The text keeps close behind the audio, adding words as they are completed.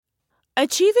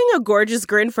Achieving a gorgeous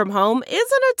grin from home isn't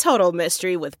a total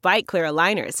mystery with Byte Clear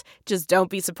aligners. Just don't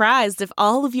be surprised if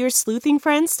all of your sleuthing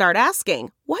friends start asking,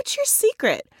 "What's your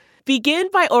secret?" Begin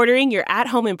by ordering your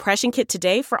at-home impression kit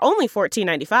today for only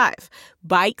 $14.95.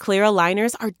 Byte Clear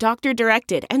aligners are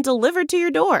doctor-directed and delivered to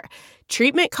your door.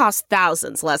 Treatment costs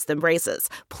thousands less than braces.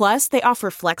 Plus, they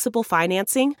offer flexible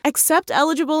financing, accept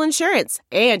eligible insurance,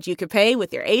 and you can pay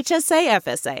with your HSA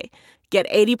FSA. Get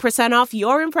 80% off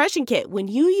your impression kit when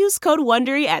you use code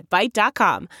WONDERY at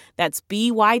Byte.com. That's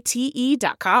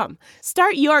BYTE.com.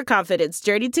 Start your confidence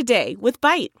journey today with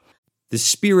Byte. The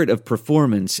spirit of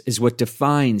performance is what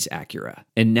defines Acura.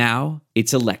 And now,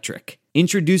 it's electric.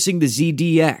 Introducing the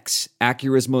ZDX,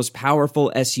 Acura's most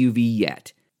powerful SUV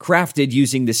yet. Crafted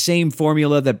using the same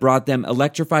formula that brought them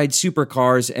electrified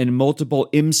supercars and multiple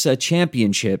IMSA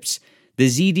championships, the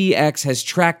ZDX has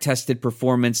track-tested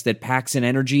performance that packs an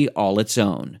energy all its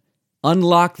own.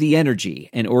 Unlock the energy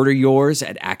and order yours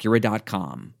at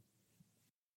Acura.com.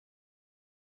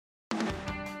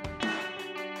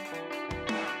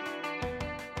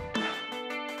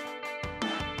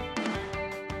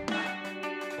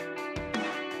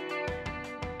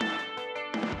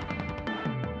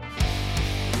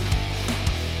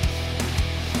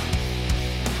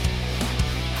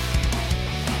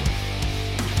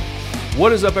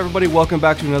 What is up, everybody? Welcome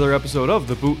back to another episode of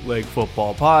the Bootleg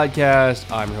Football Podcast.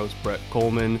 I'm your host, Brett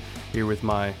Coleman, here with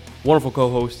my wonderful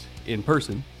co-host in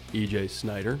person, EJ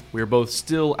Snyder. We are both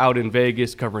still out in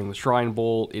Vegas covering the Shrine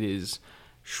Bowl. It is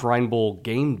Shrine Bowl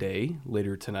game day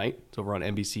later tonight. It's over on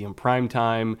NBC in prime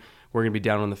time. We're going to be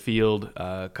down on the field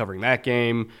covering that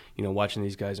game, watching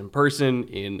these guys in person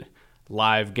in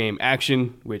live game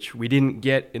action, which we didn't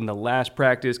get in the last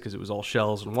practice because it was all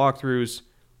shells and walkthroughs.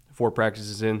 4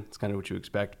 practices in, it's kind of what you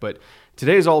expect. But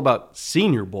today is all about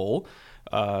Senior Bowl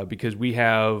because we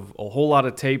have a whole lot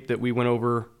of tape that we went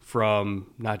over from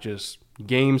not just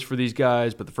games for these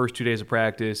guys, but the first 2 days of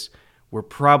practice. We're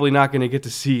probably not going to get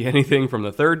to see anything from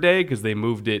the third day because they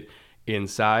moved it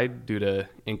inside due to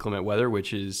inclement weather,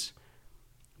 which is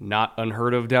not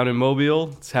unheard of down in Mobile.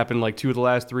 It's happened like 2 of the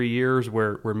last 3 years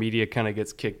where media kind of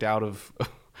gets kicked out of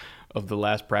the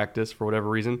last practice for whatever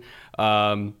reason.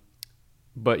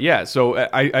 But yeah, so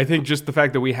I think just the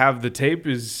fact that we have the tape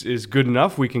is good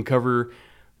enough. We can cover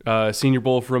Senior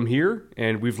Bowl from here,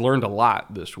 and we've learned a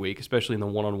lot this week, especially in the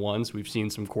one-on-ones. We've seen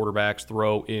some quarterbacks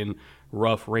throw in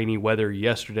rough, rainy weather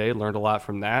yesterday, learned a lot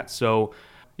from that. So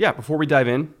yeah, before we dive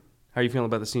in, how are you feeling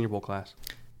about the Senior Bowl class?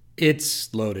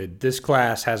 It's loaded. This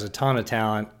class has a ton of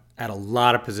talent at a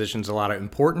lot of positions, a lot of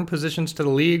important positions to the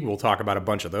league. We'll talk about a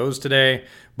bunch of those today,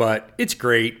 but it's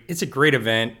great. It's a great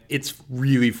event. It's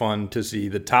really fun to see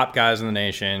the top guys in the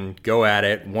nation go at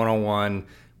it one-on-one,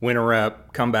 win a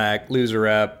rep, come back, lose a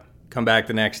rep, come back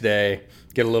the next day,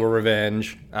 get a little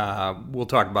revenge. We'll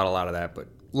talk about a lot of that, but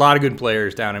a lot of good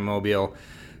players down in Mobile.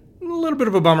 A little bit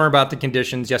of a bummer about the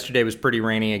conditions. Yesterday was pretty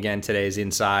rainy. Again, today's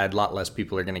inside. A lot less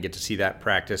people are going to get to see that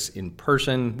practice in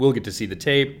person. We'll get to see the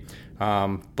tape.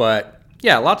 But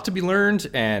yeah, lots to be learned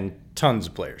and tons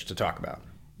of players to talk about.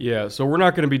 Yeah, so we're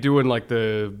not going to be doing like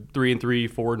the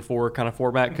 3-3, 4-4 kind of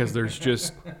format because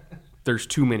there's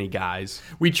too many guys.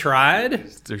 We tried.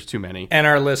 There's too many. And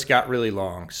our list got really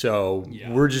long. So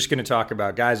We're just going to talk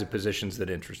about guys at positions that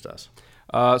interest us.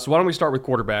 So why don't we start with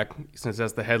quarterback, since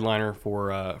that's the headliner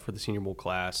for the Senior Bowl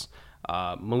class.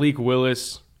 Malik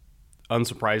Willis,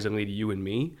 unsurprisingly to you and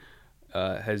me,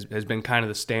 has been kind of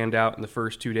the standout in the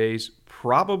first 2 days,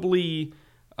 probably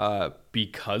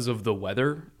because of the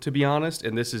weather, to be honest.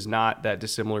 And this is not that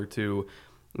dissimilar to,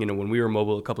 when we were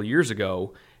mobile a couple of years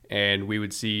ago, and we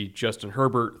would see Justin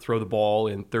Herbert throw the ball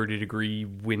in 30-degree,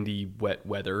 windy, wet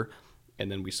weather,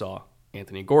 and then we saw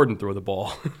Anthony Gordon throw the ball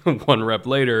 1 rep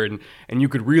later, and you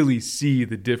could really see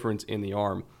the difference in the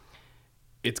arm.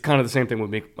 It's kind of the same thing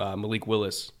with Malik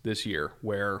Willis this year,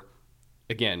 where,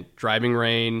 again, driving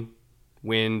rain,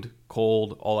 wind,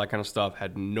 cold, all that kind of stuff,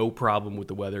 had no problem with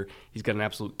the weather. He's got an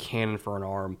absolute cannon for an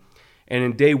arm. And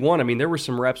in day 1, there were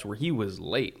some reps where he was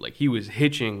late. Like, he was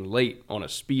hitching late on a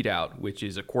speed out, which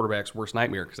is a quarterback's worst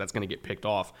nightmare because that's going to get picked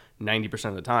off 90%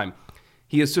 of the time.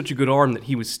 He has such a good arm that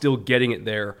he was still getting it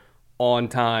there on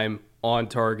time, on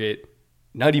target,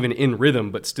 not even in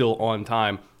rhythm, but still on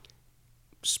time.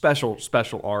 Special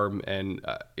arm. And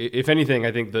if anything,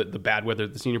 I think the bad weather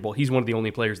at the Senior Bowl, he's one of the only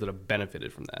players that have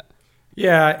benefited from that.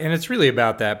 Yeah, and it's really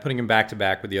about that, putting him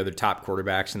back-to-back with the other top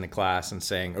quarterbacks in the class and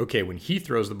saying, okay, when he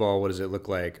throws the ball, what does it look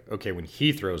like? Okay, when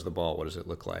he throws the ball, what does it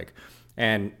look like?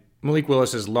 And Malik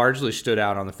Willis has largely stood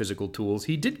out on the physical tools.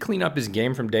 He did clean up his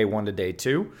game from day 1 to day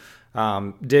 2.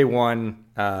 Day 1,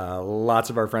 lots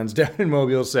of our friends down in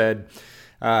Mobile said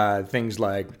Things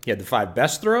like he had the 5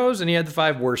 best throws and he had the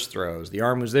 5 worst throws. The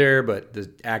arm was there, but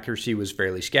the accuracy was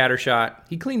fairly scattershot.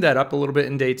 He cleaned that up a little bit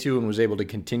in day 2 and was able to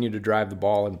continue to drive the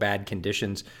ball in bad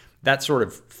conditions. That sort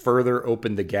of further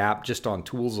opened the gap just on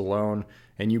tools alone.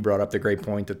 And you brought up the great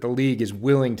point that the league is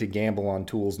willing to gamble on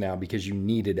tools now because you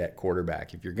need it at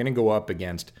quarterback. If you're going to go up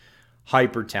against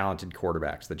hyper-talented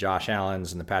quarterbacks, the Josh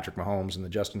Allens and the Patrick Mahomes and the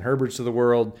Justin Herberts of the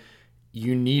world,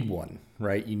 you need one,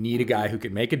 right? You need a guy who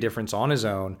can make a difference on his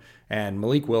own. And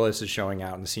Malik Willis is showing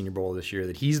out in the Senior Bowl this year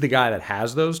that he's the guy that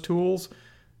has those tools.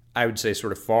 I would say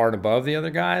sort of far and above the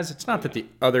other guys. It's not that the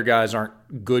other guys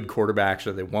aren't good quarterbacks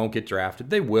or they won't get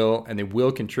drafted. They will, and they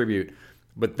will contribute.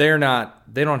 But they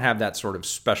don't have that sort of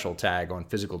special tag on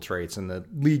physical traits, and the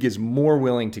league is more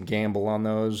willing to gamble on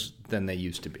those than they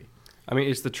used to be. I mean,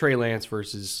 it's the Trey Lance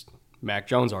versus Mac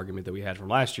Jones argument that we had from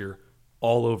last year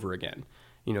all over again.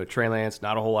 Trey Lance,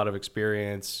 not a whole lot of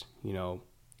experience, a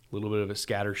little bit of a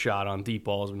scatter shot on deep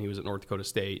balls when he was at North Dakota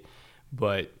State,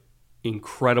 but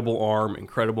incredible arm,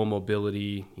 incredible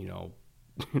mobility,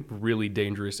 really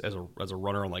dangerous as a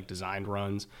runner on like designed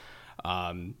runs.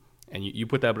 And you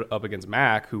put that up against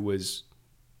Mac, who was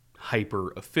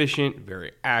hyper efficient,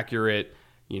 very accurate,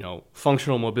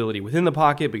 functional mobility within the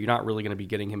pocket, but you're not really going to be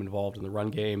getting him involved in the run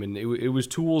game. And it was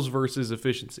tools versus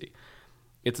efficiency.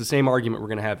 It's the same argument we're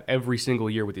going to have every single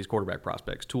year with these quarterback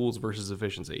prospects, tools versus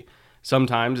efficiency.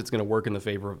 Sometimes it's going to work in the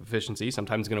favor of efficiency.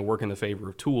 Sometimes it's going to work in the favor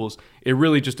of tools. It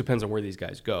really just depends on where these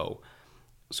guys go.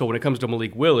 So when it comes to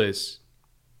Malik Willis,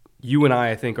 you and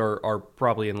I think, are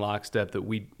probably in lockstep that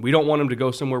we don't want him to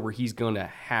go somewhere where he's going to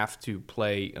have to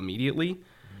play immediately.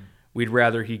 Mm-hmm. We'd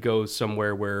rather he goes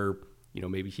somewhere where,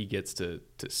 maybe he gets to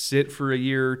sit for a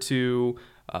year or two,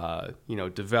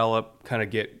 develop, kind of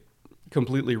get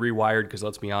completely rewired, because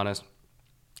let's be honest,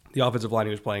 the offensive line he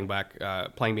was playing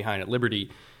behind at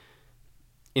Liberty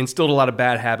instilled a lot of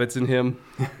bad habits in him.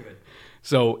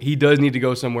 So he does need to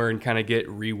go somewhere and kind of get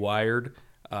rewired.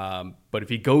 But if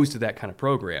he goes to that kind of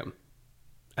program,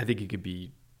 I think he could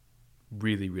be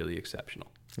really, really exceptional.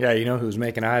 Yeah, who was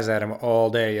making eyes at him all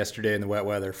day yesterday in the wet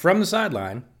weather from the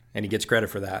sideline, and he gets credit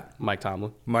for that. Mike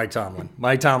Tomlin. Mike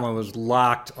Tomlin was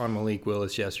locked on Malik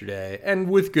Willis yesterday, and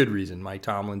with good reason. Mike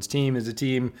Tomlin's team is a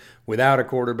team without a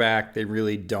quarterback. They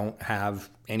really don't have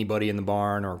anybody in the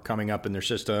barn or coming up in their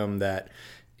system that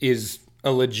is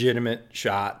a legitimate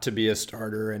shot to be a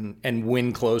starter and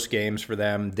win close games for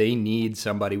them. They need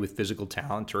somebody with physical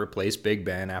talent to replace Big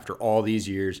Ben after all these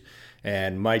years.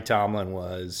 And Mike Tomlin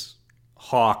was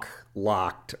hawk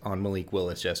locked on Malik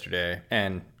Willis yesterday.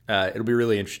 And it'll be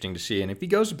really interesting to see. And if he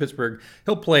goes to Pittsburgh,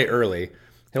 he'll play early.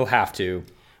 He'll have to.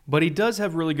 But he does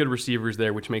have really good receivers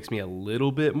there, which makes me a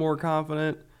little bit more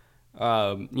confident.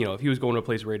 If he was going to a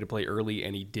place ready to play early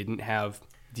and he didn't have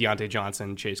Deontay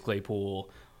Johnson, Chase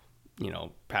Claypool,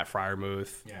 Pat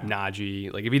Freiermuth,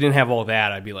 Najee. Like, if he didn't have all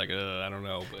that, I'd be like, I don't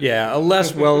know. But. Yeah, a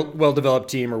less well-developed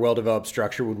team or well-developed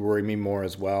structure would worry me more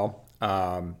as well.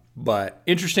 But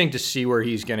interesting to see where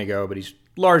he's going to go. But he's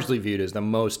largely viewed as the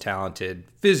most talented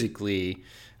physically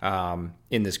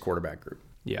in this quarterback group.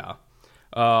 Yeah.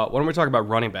 Why don't we talk about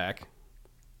running back,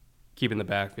 keeping the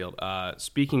backfield?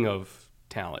 Speaking of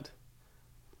talent,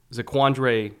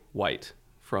 Zaquandre White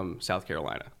from South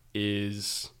Carolina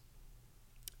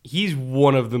he's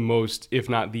one of the most, if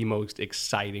not the most,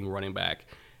 exciting running back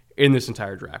in this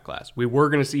entire draft class. We were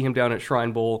going to see him down at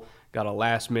Shrine Bowl, got a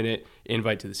last-minute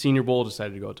invite to the Senior Bowl,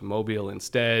 decided to go to Mobile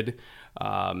instead,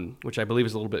 which I believe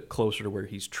is a little bit closer to where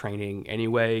he's training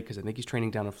anyway, because I think he's training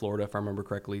down in Florida, if I remember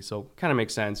correctly, so kind of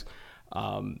makes sense.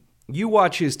 You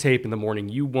watch his tape in the morning,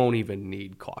 you won't even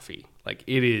need coffee. Like,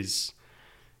 he is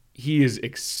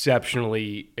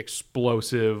exceptionally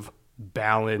explosive,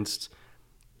 balanced.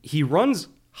 He runs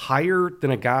higher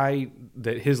than a guy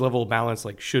that his level of balance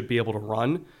should be able to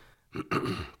run.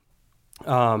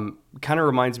 Kind of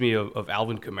reminds me of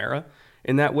Alvin Kamara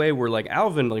in that way, where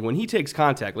Alvin, when he takes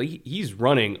contact, he's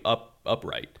running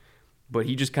upright, but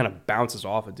he just kind of bounces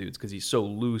off of dudes because he's so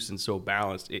loose and so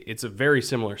balanced. It's a very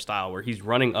similar style where he's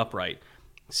running upright,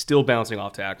 still bouncing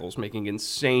off tackles, making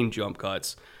insane jump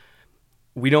cuts.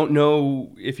 We don't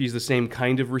know if he's the same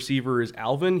kind of receiver as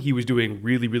Alvin. He was doing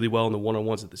really, really well in the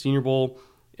one-on-ones at the Senior Bowl.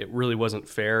 It really wasn't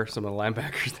fair. Some of the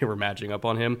linebackers, they were matching up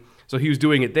on him. So he was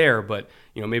doing it there, but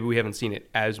maybe we haven't seen it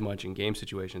as much in game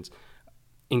situations.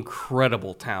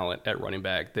 Incredible talent at running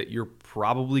back that you're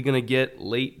probably going to get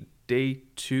late day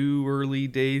 2, early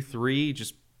day 3,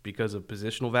 just because of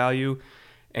positional value.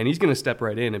 And he's going to step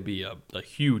right in and be a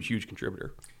huge, huge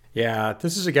contributor. Yeah,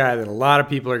 this is a guy that a lot of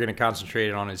people are going to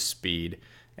concentrate on his speed.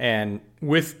 And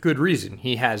with good reason.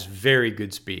 He has very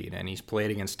good speed, and he's played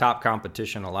against top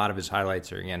competition. A lot of his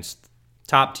highlights are against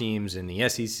top teams in the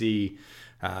SEC,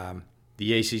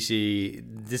 the ACC.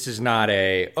 This is not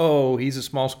he's a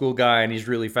small school guy and he's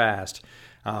really fast.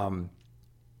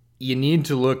 You need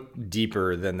to look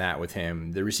deeper than that with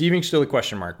him. The receiving's still a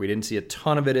question mark. We didn't see a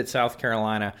ton of it at South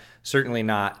Carolina, certainly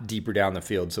not deeper down the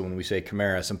field. So when we say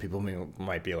Kamara, some people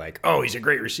might be like, oh, he's a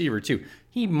great receiver too.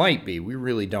 He might be. We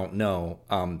really don't know.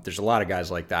 There's a lot of guys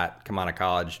like that come out of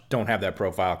college, don't have that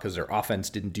profile because their offense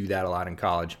didn't do that a lot in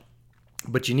college.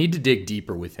 But you need to dig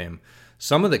deeper with him.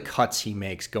 Some of the cuts he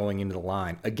makes going into the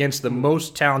line against the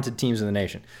most talented teams in the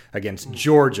nation, against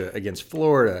Georgia, against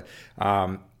Florida,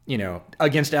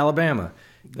 against Alabama.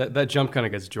 That jump kind of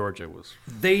against Georgia was...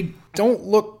 They don't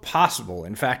look possible.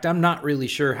 In fact, I'm not really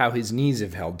sure how his knees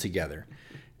have held together.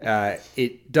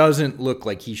 It doesn't look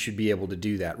like he should be able to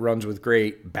do that. Runs with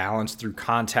great balance through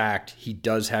contact. He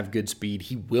does have good speed.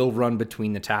 He will run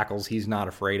between the tackles. He's not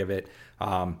afraid of it.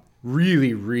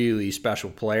 Really, really special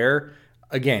player.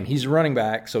 Again, he's a running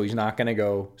back, so he's not going to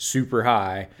go super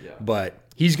high, but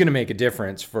he's going to make a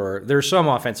difference there's some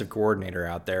offensive coordinator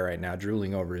out there right now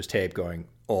drooling over his tape going,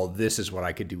 oh, this is what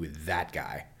I could do with that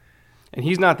guy. And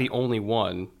he's not the only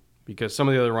one, because some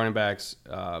of the other running backs,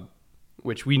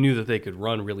 which we knew that they could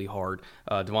run really hard,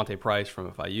 Devontae Price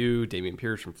from FIU, Dameon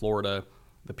Pierce from Florida.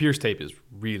 The Pierce tape is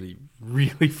really,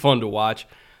 really fun to watch.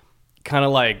 Kind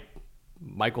of like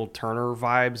Michael Turner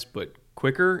vibes, but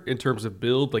quicker in terms of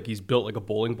build. Like, he's built like a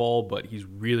bowling ball, but he's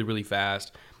really, really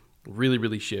fast, really,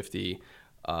 really shifty.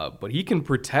 But he can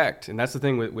protect, and that's the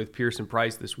thing with Pierce and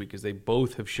Price this week, is they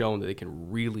both have shown that they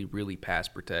can really, really pass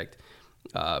protect.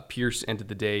 Pierce ended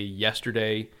the day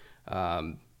yesterday.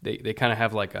 They kind of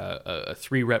have like a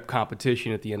 3-rep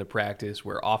competition at the end of practice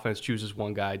where offense chooses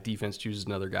one guy, defense chooses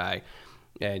another guy,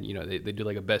 and they do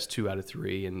like a best 2 out of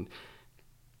 3, and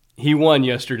he won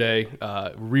yesterday.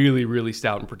 Really, really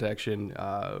stout in protection.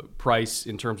 Price,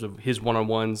 in terms of his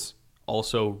one-on-ones,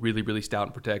 also really, really stout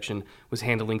in protection, was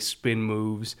handling spin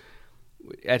moves.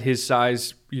 At his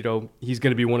size, he's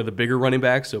going to be one of the bigger running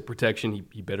backs, so protection,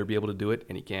 he better be able to do it,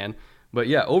 and he can. But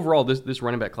yeah, overall, this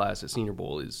running back class at Senior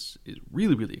Bowl is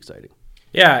really, really exciting.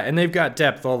 Yeah, and they've got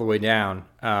depth all the way down.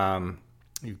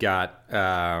 You've got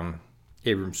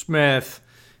Abram Smith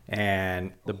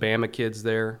and the Bama kids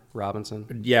there,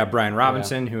 Robinson. Yeah, Brian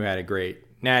Robinson, who had a great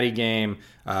Natty game.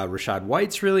 Rashad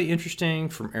White's really interesting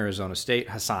from Arizona State.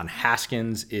 Hassan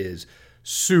Haskins is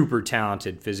super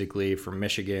talented physically from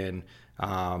Michigan.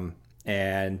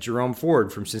 And Jerome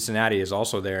Ford from Cincinnati is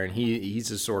also there. And he's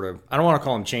a sort of, I don't want to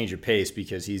call him change of pace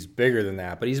because he's bigger than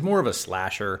that, but he's more of a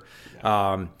slasher.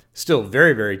 Still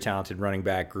very, very talented running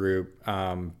back group.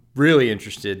 Really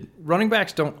interested. Running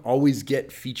backs don't always get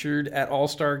featured at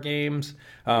all-star games,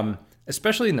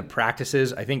 especially in the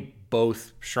practices. I think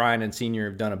both Shrine and Senior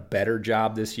have done a better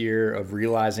job this year of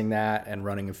realizing that and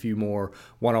running a few more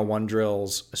one-on-one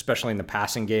drills, especially in the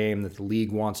passing game that the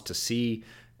league wants to see.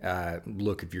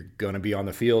 Look, if you're going to be on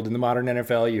the field in the modern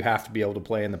NFL, you have to be able to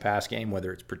play in the pass game,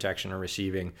 whether it's protection or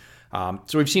receiving.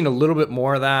 So we've seen a little bit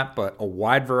more of that, but a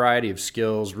wide variety of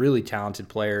skills, really talented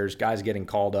players, guys getting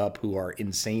called up who are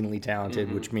insanely talented,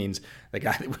 which means the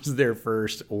guy that was there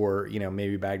first or,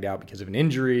 maybe bagged out because of an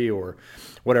injury or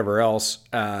whatever else.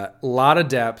 A lot of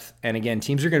depth. And again,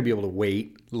 teams are going to be able to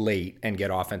wait late and get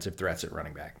offensive threats at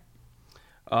running back.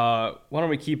 Why don't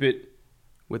we keep it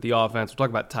with the offense? We'll talk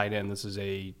about tight end. This is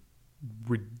a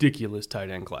ridiculous tight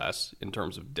end class in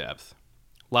terms of depth.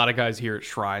 A lot of guys here at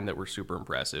Shrine that were super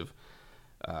impressive.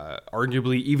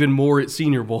 Arguably even more at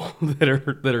Senior Bowl that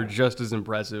are just as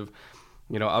impressive.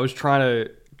 I was trying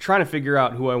to figure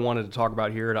out who I wanted to talk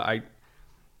about here, and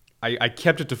I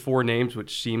kept it to 4 names,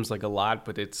 which seems like a lot,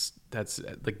 but that's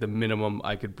like the minimum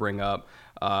I could bring up.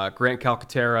 Grant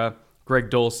Calcaterra, Greg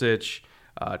Dulcich,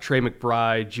 Trey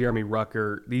McBride, Jeremy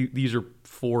Rucker. These are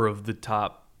 4 of the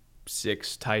top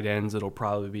 6 tight ends that'll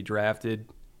probably be drafted.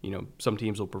 Some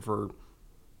teams will prefer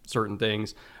certain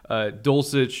things.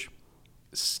 Dulcich,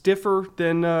 stiffer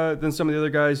than some of the other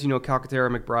guys.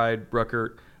 Calcaterra, McBride,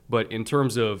 Rucker. But in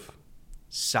terms of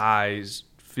size,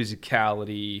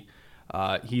 physicality,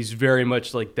 he's very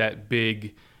much like that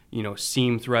big,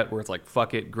 seam threat where it's like,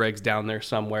 fuck it, Greg's down there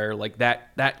somewhere. Like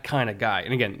that kind of guy.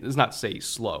 And again, it's not to say he's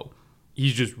slow.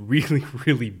 He's just really,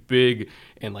 really big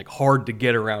and like hard to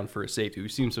get around for a safety.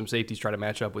 We've seen some safeties try to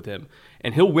match up with him,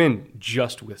 and he'll win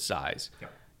just with size. Yeah.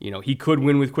 He could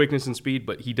win with quickness and speed,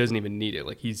 but he doesn't even need it.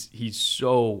 Like he's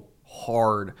so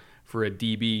hard for a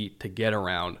DB to get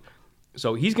around.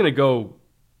 So he's going to go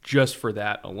just for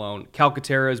that alone.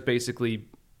 Calcaterra is basically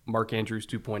Mark Andrews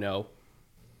 2.0,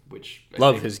 which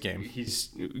love his game. He's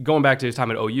going back to his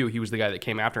time at OU. He was the guy that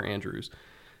came after Andrews.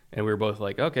 And we were both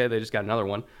like, okay, they just got another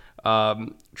one.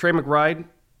 Trey McBride,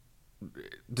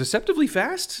 deceptively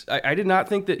fast. I did not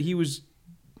think that he was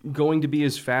going to be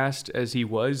as fast as he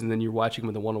was, and then you're watching him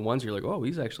in the one-on-ones, you're like, oh,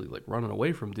 he's actually like running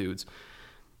away from dudes.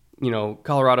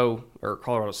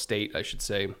 Colorado State, I should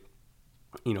say,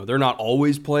 they're not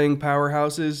always playing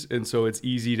powerhouses, and so it's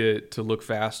easy to look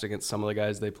fast against some of the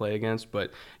guys they play against.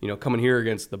 But, coming here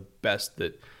against the best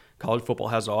that college football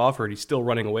has to offer, and he's still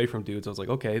running away from dudes, I was like,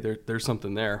 okay, there's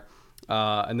something there.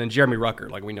 And then Jeremy Rucker,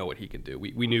 like, we know what he can do.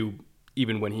 We knew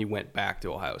even when he went back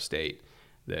to Ohio State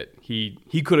that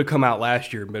he could have come out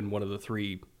last year and been one of the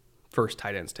 3 first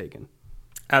tight ends taken.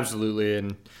 Absolutely,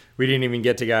 and we didn't even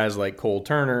get to guys like Cole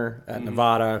Turner at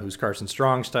Nevada, who's Carson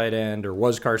Strong's tight end, or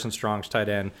was Carson Strong's tight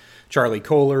end. Charlie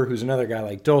Kohler, who's another guy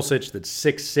like Dulcich that's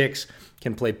 6'6",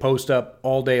 can play post-up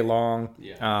all day long.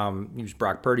 Yeah. He was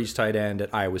Brock Purdy's tight end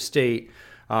at Iowa State.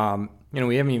 We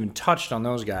haven't even touched on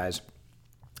those guys.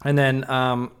 And then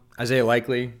Isaiah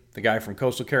Likely, the guy from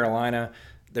Coastal Carolina.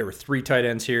 There were 3 tight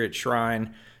ends here at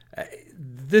Shrine.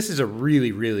 This is a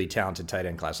really, really talented tight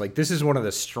end class. Like, this is one of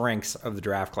the strengths of the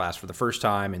draft class for the first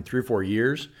time in 3 or 4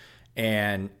 years.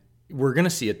 And we're going to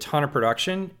see a ton of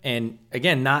production. And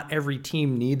again, not every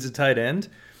team needs a tight end.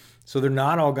 So they're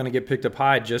not all going to get picked up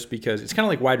high just because it's kind of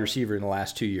like wide receiver in the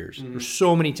last 2 years. Mm-hmm. There's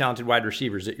so many talented wide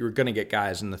receivers that you're going to get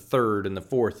guys in the 3rd and the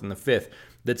 4th and the 5th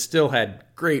that still had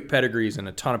great pedigrees and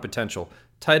a ton of potential.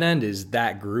 Tight end is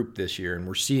that group this year, and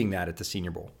we're seeing that at the Senior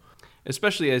Bowl.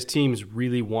 Especially as teams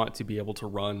really want to be able to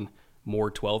run more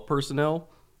 12 personnel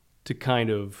to kind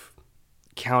of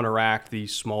counteract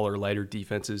these smaller, lighter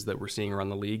defenses that we're seeing around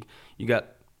the league. You got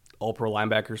all-pro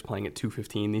linebackers playing at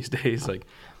 215 these days. Like,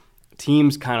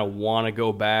 teams kind of want to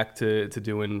go back to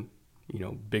doing,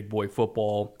 big boy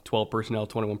football, 12 personnel,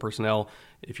 21 personnel.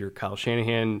 If you're Kyle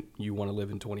Shanahan, you want to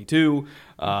live in 22.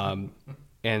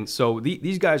 And so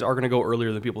these guys are going to go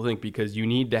earlier than people think because you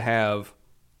need to have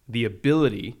the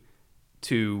ability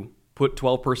to put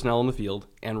 12 personnel in the field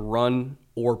and run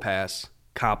or pass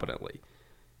competently.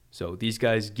 So these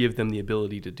guys give them the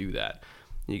ability to do that.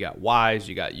 You got Ys,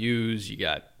 you got Us, you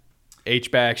got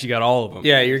H-backs, you got all of them.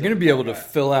 Yeah, you're going to be able to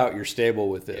fill out your stable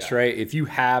with this, right? If you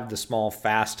have the small,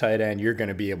 fast tight end, you're going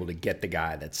to be able to get the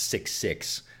guy that's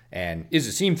 6'6", and is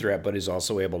a seam threat, but is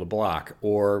also able to block,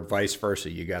 or vice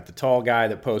versa. You got the tall guy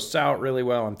that posts out really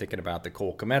well. I'm thinking about the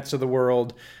Cole Kmets of the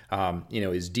world,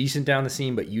 is decent down the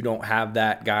seam, but you don't have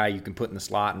that guy you can put in the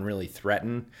slot and really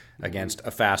threaten against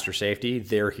a faster safety.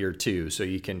 They're here too, so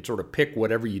you can sort of pick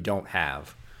whatever you don't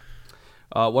have.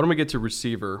 Why don't we get to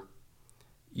receiver?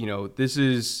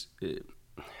 It's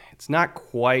not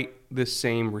quite the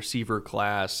same receiver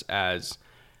class as,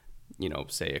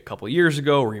 say a couple years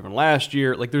ago or even last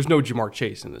year. Like, there's no Jamar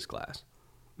Chase in this class.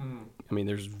 I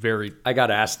mean, I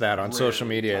got asked that on social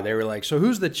media. They were like, so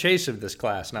who's the Chase of this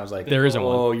class? And I was like, there isn't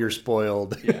one. Oh, you're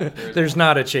spoiled. Yeah, there's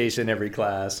not a Chase in every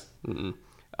class. The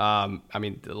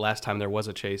last time there was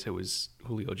a Chase, it was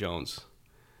Julio Jones.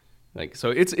 So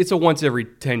it's a once every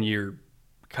 10-year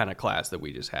kind of class that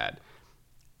we just had.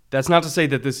 That's not to say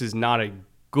that this is not a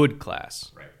good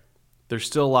class. Right. There's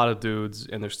still a lot of dudes,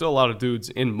 and there's still a lot of dudes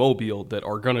in Mobile that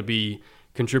are going to be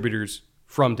contributors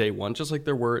from day one, just like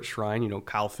there were at Shrine.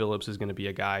 Kyle Phillips is going to be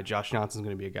a guy. Josh Johnson's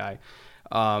going to be a guy.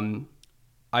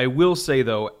 I will say,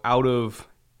 though, out of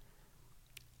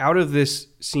this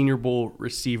Senior Bowl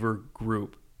receiver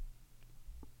group,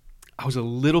 I was a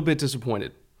little bit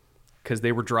disappointed because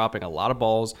they were dropping a lot of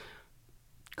balls.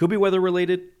 Could be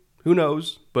weather-related. Who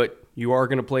knows? But you are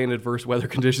going to play in adverse weather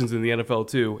conditions in the NFL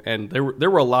too. And there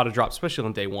were a lot of drops, especially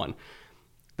on day one.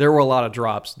 There were a lot of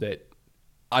drops that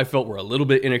I felt were a little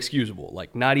bit inexcusable.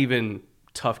 Like, not even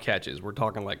tough catches. We're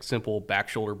talking like simple back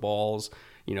shoulder balls.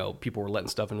 People were letting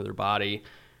stuff into their body.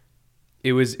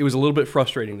 It was a little bit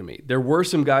frustrating to me. There were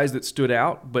some guys that stood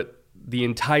out, but the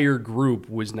entire group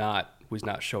was not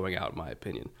showing out, in my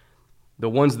opinion. The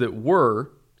ones that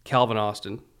were, Calvin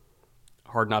Austin,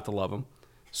 hard not to love him.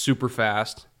 Super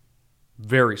fast,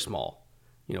 very small.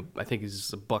 I think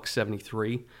he's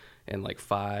 $173 and like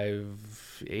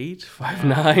 5'8",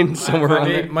 5'9", somewhere around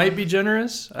there. Might be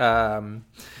generous.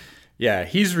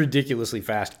 He's ridiculously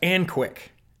fast and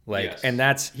quick. Yes. And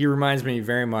he reminds me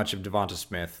very much of Devonta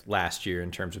Smith last year in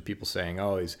terms of people saying,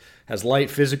 oh, he has light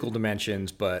physical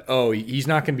dimensions, but he's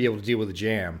not going to be able to deal with a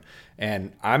jam.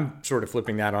 And I'm sort of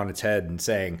flipping that on its head and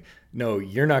saying, no,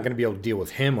 you're not going to be able to deal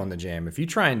with him on the jam. If you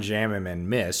try and jam him and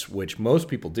miss, which most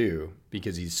people do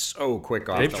because he's so quick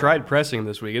off. They've tried pressing him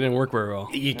this week. It didn't work very well.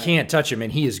 You can't touch him,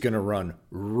 and he is going to run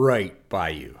right by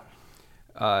you.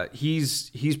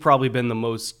 He's probably been the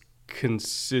most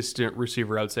consistent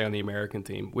receiver, I would say, on the American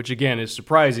team, which, again, is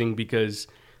surprising because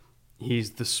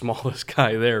he's the smallest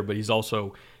guy there, but he's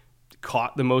also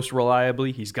caught the most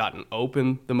reliably. He's gotten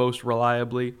open the most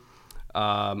reliably.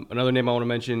 Another name I want to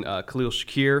mention, Khalil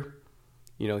Shakir.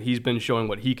 He's been showing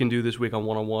what he can do this week on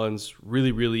one-on-ones.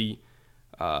 Really, really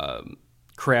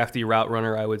crafty route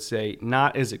runner, I would say.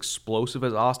 Not as explosive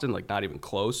as Austin, like not even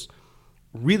close.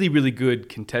 Really, really good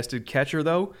contested catcher,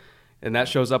 though, and that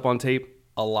shows up on tape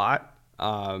a lot.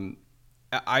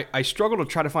 I struggle to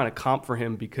try to find a comp for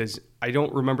him because I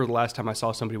don't remember the last time I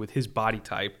saw somebody with his body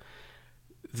type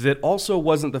that also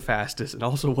wasn't the fastest and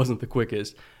also wasn't the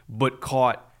quickest, but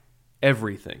caught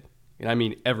everything. And I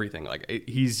mean everything. Like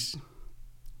he's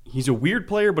a weird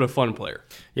player, but a fun player.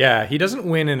 Yeah, he doesn't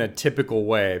win in a typical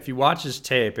way. If you watch his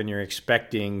tape and you're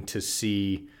expecting to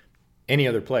see any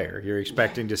other player, you're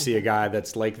expecting to see a guy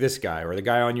that's like this guy or the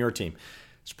guy on your team,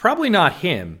 it's probably not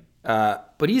him,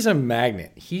 but he's a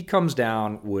magnet. He comes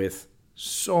down with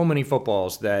so many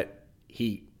footballs that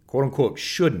he, quote-unquote,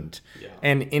 shouldn't. Yeah.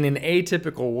 And in an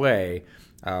atypical way,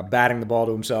 batting the ball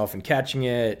to himself and catching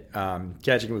it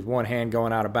with one hand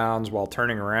going out of bounds while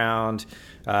turning around.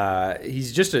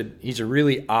 He's a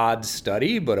really odd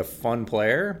study, but a fun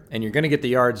player, and you're going to get the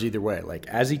yards either way. Like,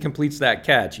 as he completes that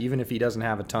catch, even if he doesn't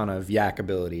have a ton of yak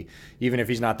ability, even if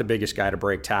he's not the biggest guy to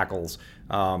break tackles,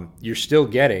 you're still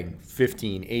getting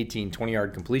 15, 18,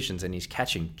 20-yard completions, and he's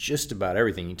catching just about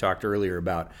everything. You talked earlier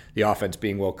about the offense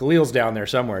being, well, Khalil's down there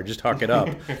somewhere, just huck it up,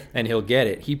 and he'll get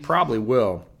it. He probably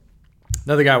will.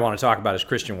 Another guy I want to talk about is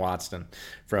Christian Watson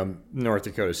from North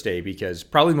Dakota State, because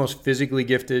probably the most physically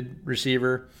gifted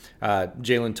receiver.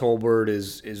 Jalen Tolbert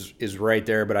is right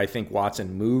there, but I think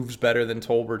Watson moves better than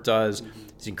Tolbert does.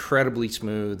 He's incredibly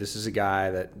smooth. This is a guy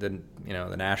that the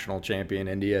national champion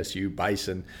NDSU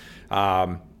Bison,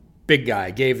 big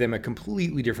guy, gave them a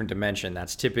completely different dimension.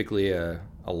 That's typically a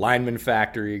lineman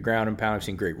factory, ground and pound. We've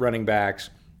seen great running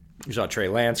backs. You saw Trey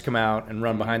Lance come out and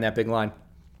run behind that big line.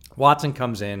 Watson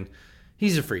comes in.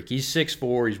 He's a freak. He's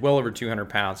 6'4". He's well over 200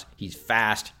 pounds. He's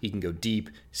fast. He can go deep.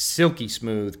 Silky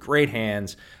smooth. Great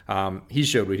hands. He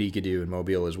showed what he could do in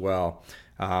Mobile as well.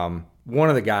 One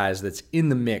of the guys that's in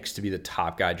the mix to be the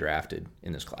top guy drafted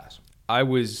in this class. I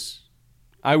was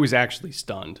actually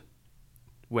stunned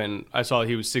when I saw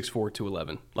he was 6'4",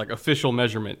 211. Like, official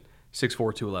measurement,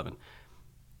 6'4", 211.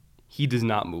 He does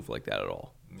not move like that at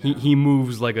all. No. He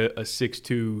moves like a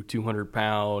 6'2",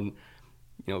 200-pound,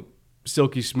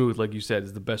 silky smooth, like you said,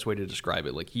 is the best way to describe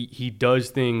it. Like he does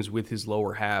things with his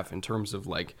lower half in terms of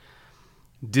like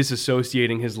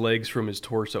disassociating his legs from his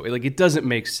torso. Like, it doesn't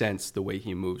make sense the way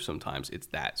he moves sometimes. It's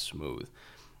that smooth.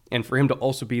 And for him to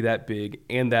also be that big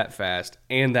and that fast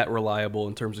and that reliable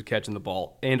in terms of catching the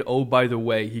ball, and oh, by the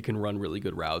way, he can run really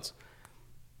good routes.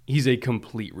 He's a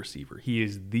complete receiver. He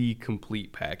is the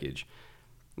complete package.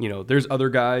 There's other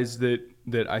guys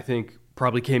that I think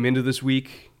probably came into this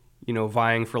week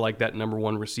vying for like that number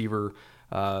one receiver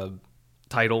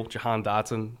title. Jahan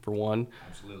Dotson, for one.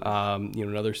 Absolutely.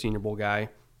 Another Senior Bowl guy.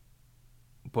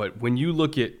 But when you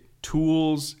look at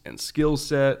tools and skill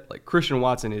set, like Christian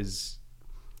Watson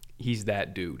he's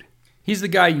that dude. He's the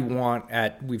guy you want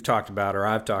I've talked about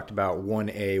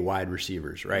 1A wide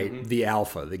receivers, right? Mm-hmm. The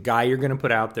alpha, the guy you're going to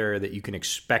put out there that you can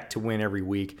expect to win every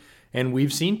week. And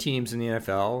we've seen teams in the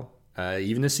NFL,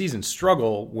 even this season,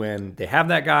 struggle when they have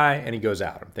that guy and he goes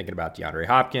out. I'm thinking about DeAndre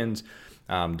Hopkins.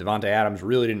 Devontae Adams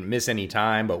really didn't miss any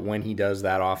time, but when he does,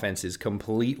 that offense is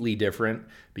completely different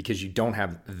because you don't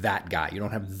have that guy. You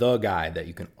don't have the guy that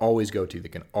you can always go to, that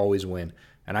can always win.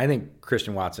 And I think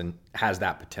Christian Watson has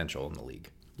that potential in the league.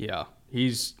 Yeah.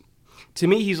 To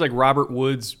me, he's like Robert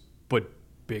Woods, but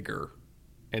bigger.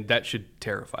 And that should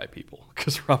terrify people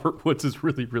because Robert Woods is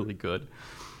really, really good.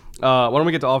 Why don't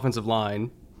we get to offensive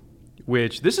line,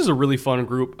 which this is a really fun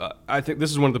group. I think this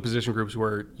is one of the position groups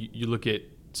where you look at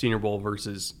Senior Bowl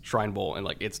versus Shrine Bowl, and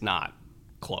like it's not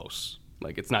close.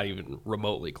 Like it's not even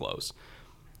remotely close.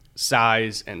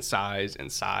 Size and size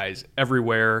and size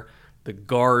everywhere. The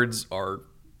guards are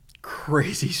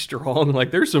crazy strong.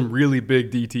 Like there's some really big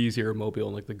DTs here in Mobile,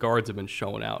 and like the guards have been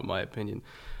showing out in my opinion.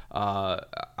 I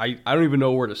don't even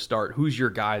know where to start. Who's your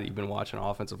guy that you've been watching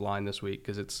offensive line this week?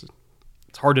 Because it's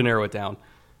hard to narrow it down.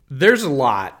 There's a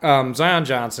lot. Zion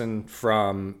Johnson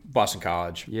from Boston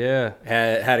College. Yeah.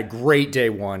 Had a great day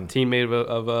one. Teammate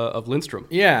of Lindstrom.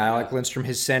 Yeah, I like Lindstrom.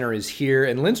 His center is here.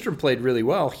 And Lindstrom played really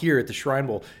well here at the Shrine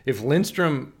Bowl. If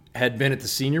Lindstrom had been at the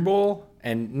Senior Bowl,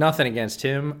 and nothing against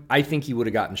him, I think he would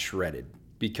have gotten shredded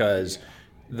because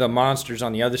the monsters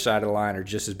on the other side of the line are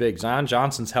just as big. Zion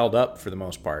Johnson's held up for the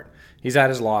most part. He's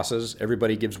had his losses.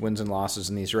 Everybody gives wins and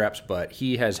losses in these reps, but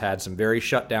he has had some very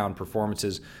shutdown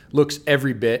performances. Looks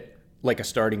every bit like a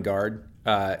starting guard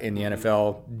in the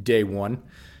NFL day one.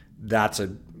 that's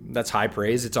high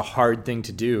praise. It's a hard thing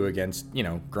to do against,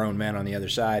 grown men on the other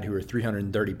side who are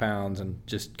 330 pounds and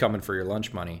just coming for your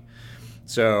lunch money.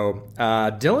 So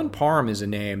Dylan Parham is a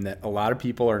name that a lot of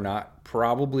people are not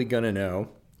probably going to know.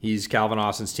 He's Calvin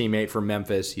Austin's teammate from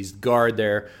Memphis. He's the guard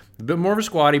there. A bit more of a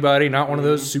squatty body, not one of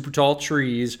those super tall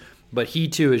trees, but he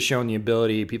too has shown the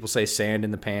ability, people say sand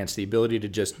in the pants, the ability to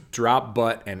just drop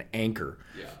butt and anchor.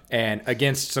 Yeah. And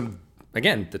against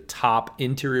the top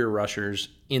interior rushers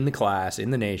in the class,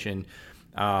 in the nation.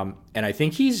 And I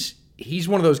think he's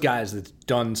one of those guys that's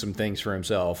done some things for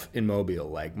himself in Mobile.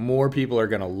 Like, more people are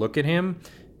going to look at him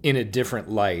in a different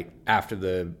light after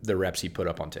the reps he put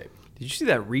up on tape. Did you see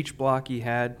that reach block he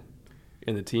had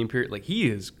in the team period? Like, he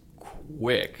is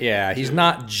quick. Yeah, he's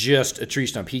not just a tree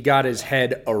stump. He got his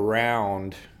head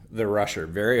around the rusher.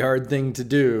 Very hard thing to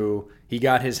do. He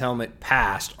got his helmet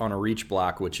past on a reach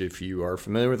block, which, if you are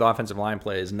familiar with offensive line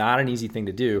play, is not an easy thing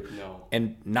to do. No.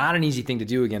 And not an easy thing to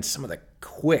do against some of the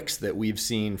quicks that we've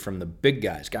seen from the big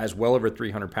guys well over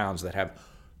 300 pounds that have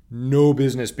no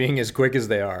business being as quick as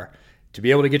they are. To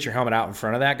be able to get your helmet out in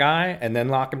front of that guy and then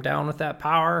lock him down with that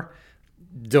power,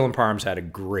 Dylan Parham's had a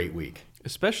great week.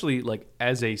 Especially like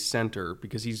as a center,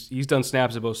 because he's done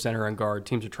snaps at both center and guard.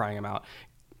 Teams are trying him out.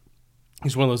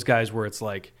 He's one of those guys where it's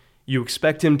like you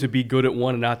expect him to be good at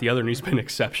one and not the other, and he's been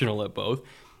exceptional at both.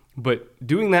 But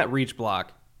doing that reach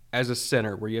block as a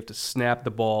center where you have to snap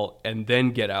the ball and then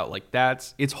get out, like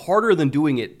it's harder than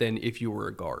doing it than if you were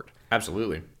a guard.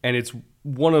 Absolutely. And it's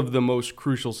one of the most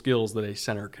crucial skills that a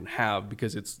center can have,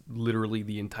 because it's literally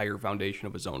the entire foundation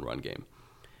of his own run game.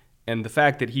 And the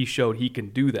fact that he showed he can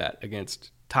do that against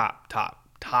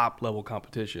top level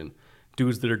competition,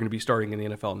 dudes that are going to be starting in the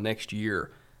NFL next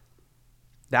year,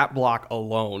 that block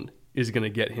alone is going to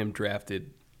get him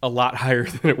drafted a lot higher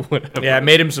than it would have. Yeah, it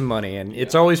made him some money. And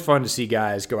it's always fun to see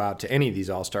guys go out to any of these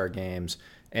all-star games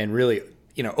and really,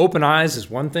 open eyes is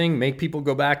one thing. Make people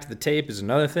go back to the tape is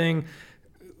another thing.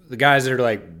 The guys that are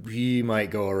like, he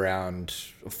might go around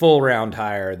a full round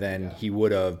higher than he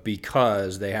would have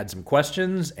because they had some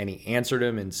questions and he answered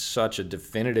them in such a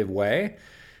definitive way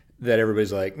that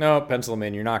everybody's like, no, pencil him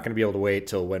in. You're not going to be able to wait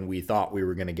till when we thought we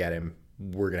were going to get him.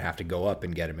 We're going to have to go up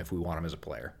and get him if we want him as a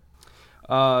player.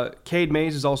 Cade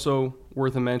Mays is also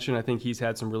worth a mention. I think he's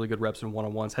had some really good reps in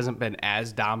one-on-ones. Hasn't been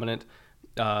as dominant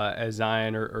as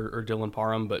Zion or Dylan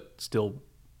Parham, but still,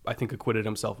 I think, acquitted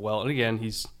himself well. And again,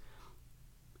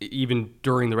 even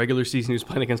during the regular season, he was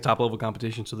playing against top-level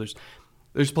competition, so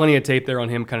there's plenty of tape there on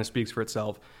him, kind of speaks for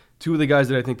itself. Two of the guys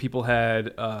that I think people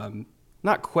had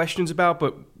not questions about,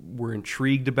 but were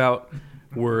intrigued about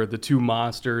were the two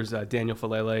monsters, Daniel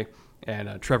Falele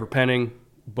and Trevor Penning,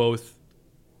 both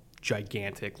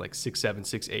gigantic, like 6'7",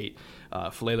 6'8".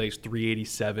 Falele's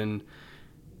 387.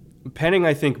 Penning,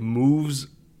 I think, moves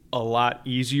a lot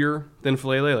easier than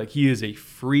Falele. Like, he is a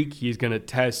freak. He's going to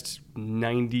test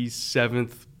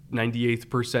 97th, 98th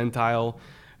percentile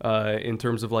in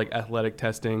terms of like athletic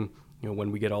testing,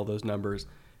 when we get all those numbers.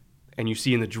 And you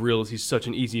see in the drills, he's such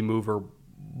an easy mover,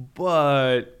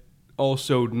 but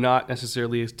also not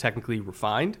necessarily as technically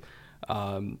refined.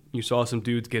 You saw some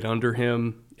dudes get under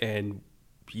him, and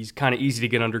he's kind of easy to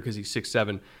get under because he's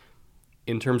 6'7".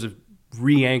 In terms of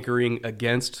re-anchoring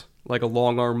against like a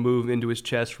long arm move into his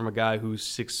chest from a guy who's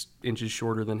 6 inches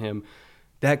shorter than him,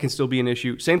 that can still be an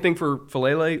issue. Same thing for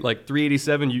Falele, like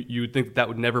 387, you would think that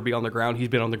would never be on the ground. He's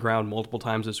been on the ground multiple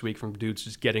times this week from dudes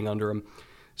just getting under him.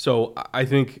 So I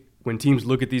think when teams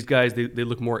look at these guys, they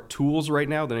look more at tools right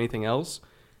now than anything else.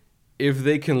 If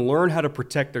they can learn how to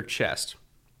protect their chest,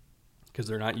 because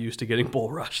they're not used to getting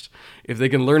bull rushed, if they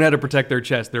can learn how to protect their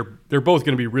chest, they're both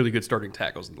going to be really good starting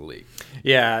tackles in the league.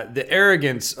 Yeah, the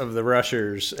arrogance of the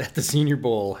rushers at the Senior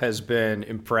Bowl has been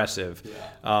impressive.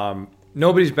 Yeah.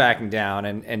 Nobody's backing down,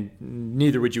 and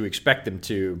neither would you expect them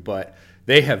to, but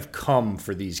they have come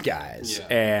for these guys.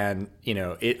 Yeah.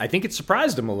 And, I think it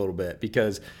surprised them a little bit,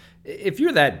 because if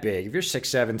you're that big, if you're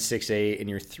 6'7", 6'8", and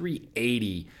you're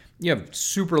 380, you have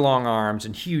super long arms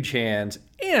and huge hands,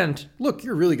 and look,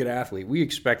 you're a really good athlete. We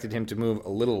expected him to move a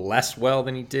little less well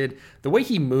than he did. The way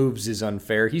he moves is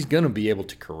unfair. He's going to be able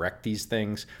to correct these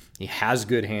things. He has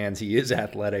good hands. He is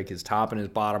athletic. His top and his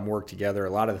bottom work together. A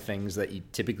lot of the things that you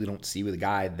typically don't see with a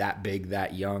guy that big,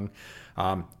 that young.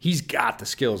 He's got the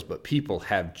skills, but people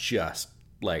have just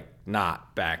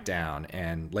not back down.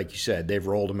 And like you said, they've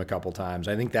rolled him a couple times.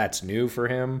 I think that's new for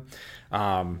him.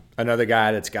 Another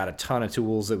guy that's got a ton of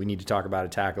tools that we need to talk about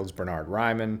at tackle is Bernhard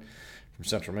Raimann from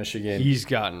Central Michigan. He's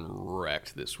gotten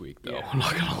wrecked this week, though. Yeah. I'm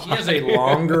not gonna lie. He has a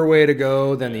longer way to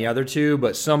go than the other two,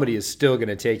 but somebody is still going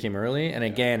to take him early. And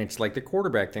again, it's like the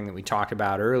quarterback thing that we talked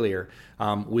about earlier.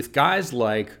 With guys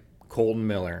like Colton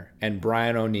Miller and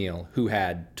Brian O'Neill, who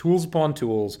had tools upon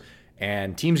tools,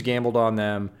 and teams gambled on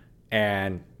them,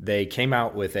 and they came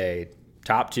out with a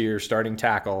top-tier starting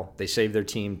tackle. They saved their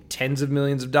team tens of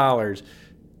millions of dollars.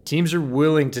 Teams are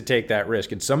willing to take that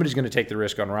risk, and somebody's going to take the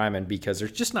risk on Ryman because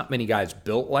there's just not many guys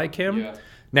built like him. Yeah.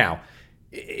 Now,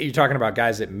 you're talking about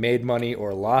guys that made money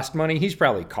or lost money. He's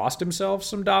probably cost himself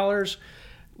some dollars.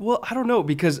 Well, I don't know,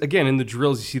 because, again, in the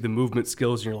drills, you see the movement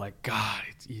skills, and you're like, God,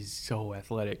 he's so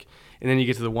athletic. And then you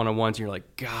get to the one-on-ones, and you're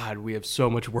like, God, we have so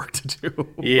much work to do.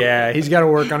 Yeah, he's got to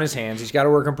work on his hands. He's got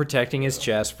to work on protecting his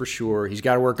chest for sure. He's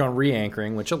got to work on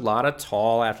re-anchoring, which a lot of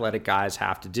tall, athletic guys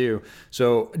have to do.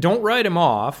 So don't write him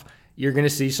off. You're going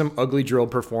to see some ugly drill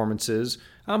performances,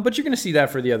 but you're going to see that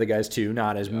for the other guys too,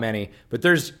 not as many. But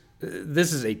this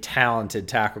is a talented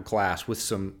tackle class with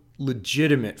some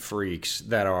legitimate freaks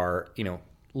that are,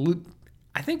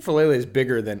 I think Faalele is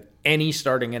bigger than any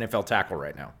starting NFL tackle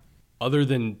right now. Other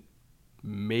than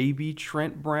maybe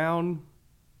Trent Brown,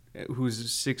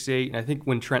 who's 6'8", and I think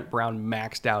when Trent Brown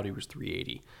maxed out, he was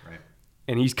 380. Right.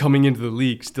 And he's coming into the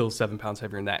league still 7 pounds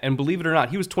heavier than that. And believe it or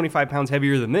not, he was 25 pounds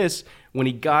heavier than this when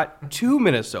he got to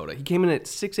Minnesota. He came in at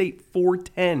 6'8",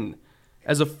 410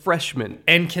 as a freshman.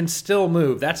 And can still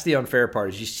move. That's the unfair part,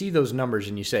 is you see those numbers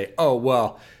and you say, oh,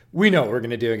 well, we know what we're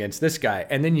going to do against this guy.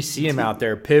 And then you see him out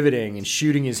there pivoting and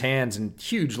shooting his hands and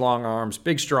huge long arms,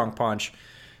 big strong punch.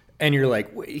 And you're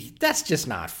like, wait, that's just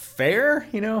not fair.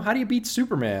 How do you beat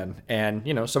Superman? And,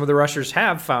 some of the rushers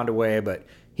have found a way, but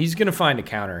he's going to find a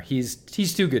counter. He's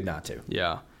too good not to.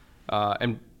 Yeah.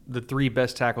 And the 3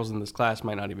 best tackles in this class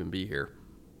might not even be here.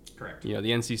 Correct. The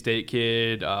NC State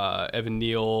kid, Evan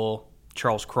Neal,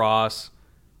 Charles Cross,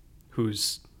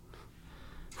 who's...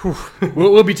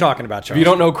 We'll be talking about Charles. If you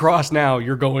don't know Cross now,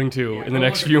 you're going to in the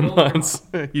next few months.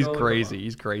 He's crazy.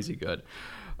 He's crazy good.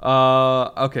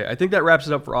 Okay, I think that wraps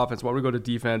it up for offense. Why don't we go to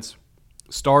defense?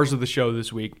 Stars of the show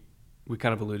this week, we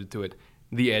kind of alluded to it,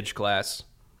 the edge class.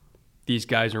 These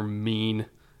guys are mean.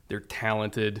 They're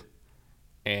talented.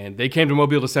 And they came to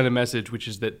Mobile to send a message, which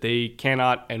is that they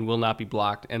cannot and will not be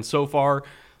blocked. And so far,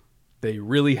 they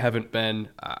really haven't been.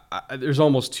 There's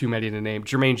almost too many to name.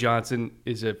 Jermaine Johnson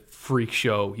is a freak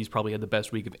show. He's probably had the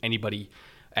best week of anybody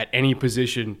at any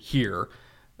position here.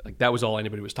 Like, that was all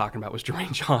anybody was talking about was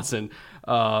Jermaine Johnson.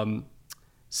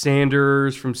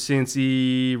 Sanders from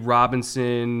Cincy,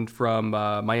 Robinson from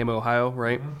Miami, Ohio,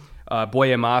 right?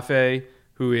 Boye Mafe,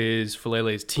 who is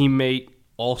Falele's teammate,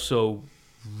 also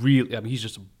really, he's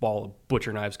just a ball of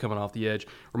butcher knives coming off the edge.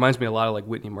 Reminds me a lot of like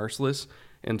Whitney Merciless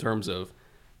in terms of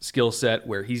skill set,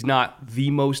 where he's not the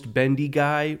most bendy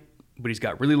guy, but he's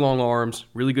got really long arms,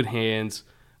 really good hands.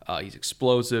 He's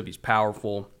explosive. He's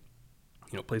powerful.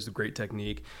 Plays with great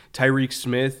technique. Tyreek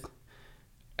Smith,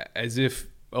 as if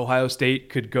Ohio State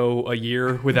could go a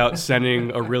year without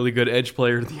sending a really good edge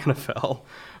player to the NFL.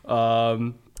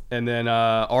 And then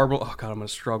Arnold, I'm going to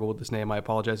struggle with this name. I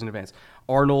apologize in advance.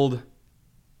 Arnold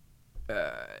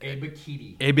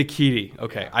Ebiketie.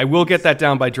 Okay, I will get that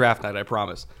down by draft night, I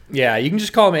promise. Yeah, you can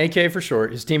just call him AK for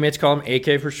short. His teammates call him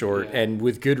AK for short, and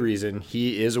with good reason.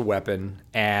 He is a weapon,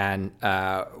 and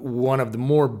one of the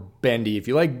more bendy, if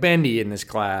you like bendy in this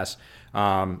class,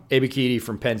 Ebiketie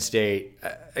from Penn State.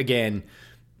 Again,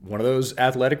 one of those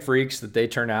athletic freaks that they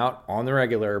turn out on the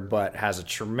regular, but has a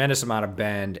tremendous amount of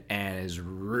bend and is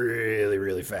really,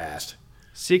 really fast.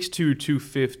 6'2",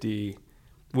 250,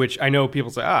 which I know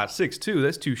people say, 6'2",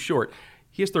 that's too short.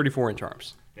 He has 34-inch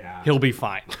arms. Yeah. He'll be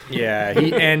fine. Yeah,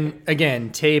 and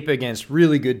again, tape against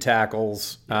really good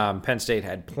tackles. Penn State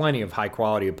had plenty of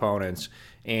high-quality opponents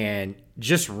and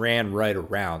just ran right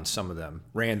around some of them.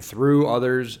 Ran through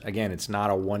others. Again, it's not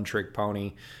a one-trick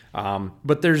pony.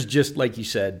 But there's just, like you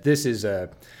said, this is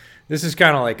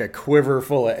kind of like a quiver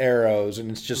full of arrows,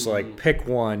 and it's just like pick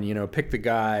one, pick the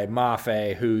guy,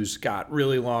 Mafe, who's got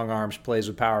really long arms, plays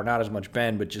with power, not as much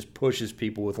bend, but just pushes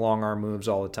people with long arm moves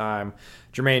all the time.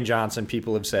 Jermaine Johnson,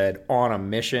 people have said, on a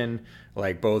mission,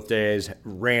 like both days,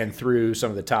 ran through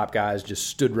some of the top guys, just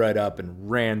stood right up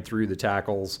and ran through the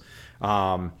tackles.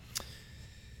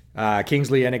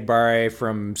 Kingsley Enagbare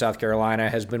from South Carolina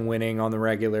has been winning on the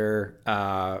regular.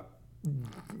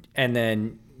 And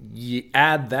then you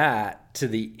add that to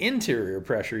the interior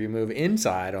pressure, you move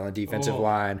inside on the defensive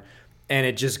line, and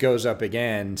it just goes up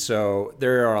again. So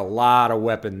there are a lot of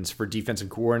weapons for defensive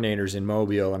coordinators in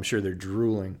Mobile. I'm sure they're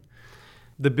drooling.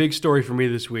 The big story for me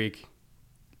this week,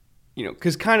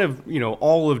 because kind of,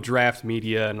 all of draft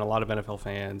media and a lot of NFL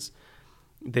fans,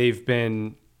 they've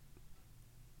been...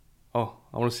 Oh,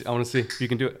 I want to see if you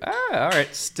can do it. All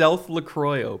right. Stealth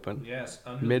LaCroix Open. Yes.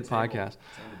 Mid-podcast.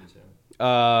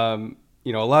 A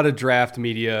lot of draft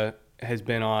media has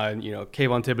been on,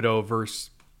 Kayvon Thibodeau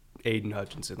versus Aiden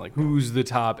Hutchinson. Like, who's the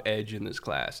top edge in this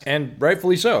class? And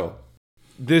rightfully so.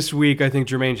 This week, I think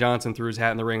Jermaine Johnson threw his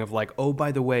hat in the ring of like, oh,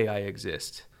 by the way, I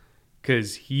exist.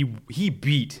 Because he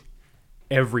beat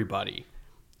everybody.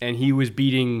 And he was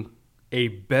beating a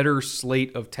better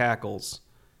slate of tackles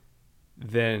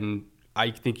than I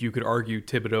think you could argue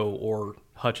Thibodeau or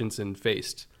Hutchinson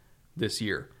faced this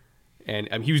year.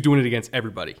 And he was doing it against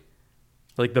everybody.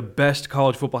 Like the best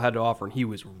college football had to offer, and he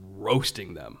was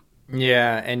roasting them.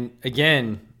 Yeah, and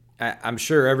again, I'm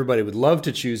sure everybody would love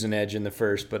to choose an edge in the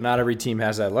first, but not every team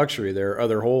has that luxury. There are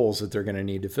other holes that they're going to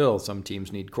need to fill. Some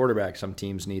teams need quarterback. Some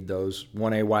teams need those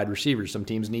 1A wide receivers. Some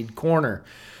teams need corner.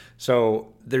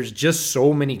 So there's just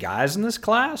so many guys in this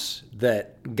class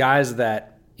that guys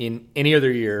that in any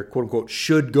other year, quote unquote,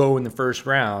 should go in the first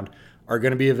round are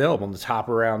going to be available in the top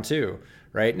of round 2,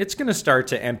 right? And it's going to start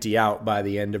to empty out by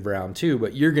the end of round 2,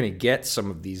 but you're going to get some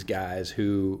of these guys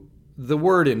who the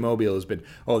word in Mobile has been,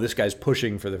 oh, this guy's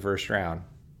pushing for the first round.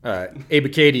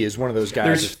 Abakady is one of those guys.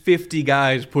 There's 50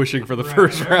 guys pushing for the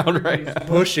first round right now.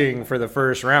 Pushing for the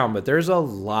first round, but there's a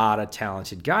lot of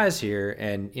talented guys here,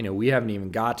 and we haven't even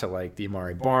got to like the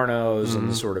Amari Barnos and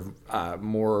the sort of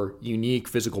more unique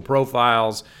physical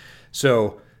profiles.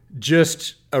 So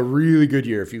just a really good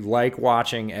year. If you like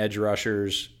watching edge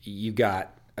rushers, you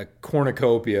got a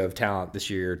cornucopia of talent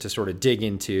this year to sort of dig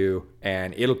into,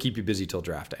 and it'll keep you busy till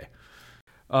draft day.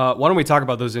 Why don't we talk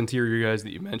about those interior guys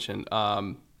that you mentioned?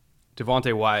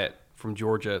 Devontae Wyatt from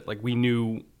Georgia, like we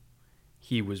knew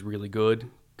he was really good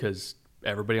because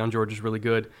everybody on Georgia is really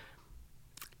good.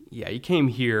 Yeah, he came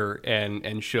here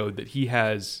and showed that he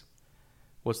has,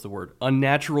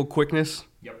 unnatural quickness.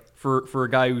 Yep. For a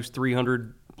guy who's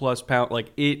 300 plus pounds.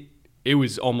 Like it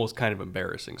was almost kind of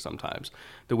embarrassing sometimes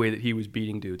the way that he was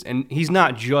beating dudes. And he's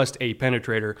not just a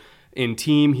penetrator. In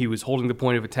team, he was holding the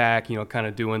point of attack, kind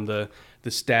of doing the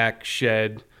stack,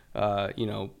 shed,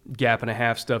 gap and a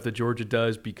half stuff that Georgia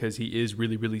does because he is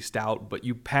really, really stout. But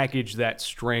you package that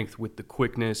strength with the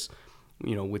quickness,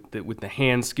 with the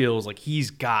hand skills. Like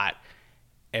he's got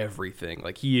everything.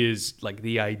 Like he is like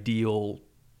the ideal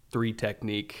 3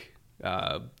 technique.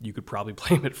 You could probably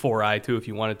play him at 4-eye too if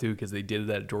you wanted to because they did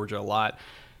that at Georgia a lot.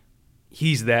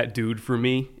 He's that dude for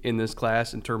me in this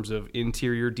class in terms of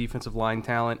interior defensive line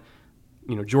talent.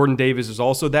 Jordan Davis is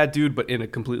also that dude, but in a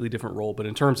completely different role. But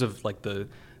in terms of like the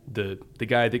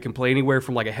guy that can play anywhere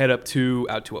from like a head up 2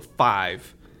 out to a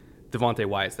 5, Devontae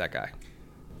Wyatt's that guy.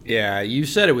 Yeah, you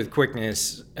said it with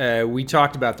quickness. We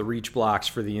talked about the reach blocks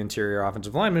for the interior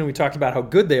offensive linemen. We talked about how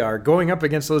good they are going up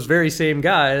against those very same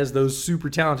guys, those super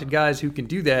talented guys who can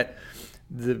do that.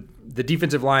 The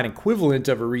defensive line equivalent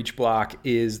of a reach block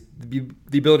is the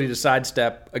ability to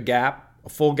sidestep a gap, a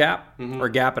full gap, or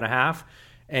a gap and a half.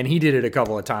 And he did it a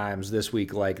couple of times this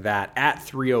week like that at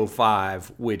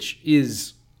 305, which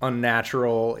is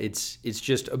unnatural. It's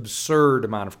just absurd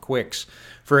amount of quicks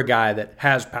for a guy that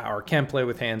has power, can play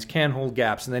with hands, can hold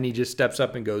gaps, and then he just steps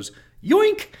up and goes,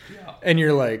 yoink! Yeah. And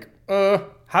you're like,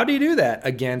 how do you do that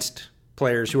against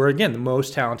players who are, again, the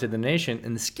most talented in the nation?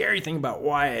 And the scary thing about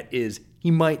Wyatt is he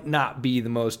might not be the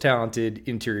most talented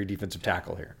interior defensive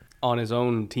tackle here. On his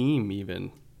own team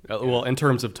even. Well, in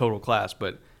terms of total class,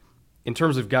 but in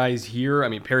terms of guys here, I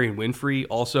mean, Perry Winfrey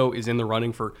also is in the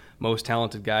running for most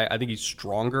talented guy. I think he's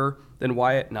stronger than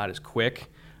Wyatt, not as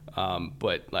quick.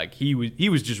 But like he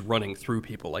was just running through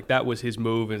people. Like that was his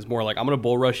move. And it's more like, I'm going to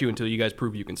bull rush you until you guys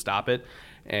prove you can stop it.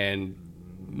 And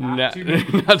not too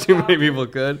many people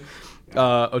could.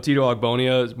 Otito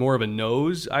Ogbonia is more of a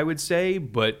nose, I would say,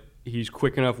 but he's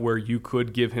quick enough where you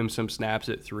could give him some snaps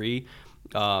at 3.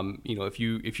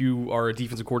 If you are a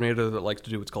defensive coordinator that likes to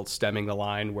do what's called stemming the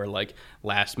line, where like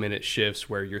last minute shifts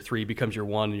where your 3 becomes your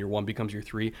 1 and your 1 becomes your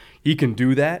 3, he can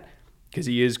do that because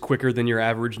he is quicker than your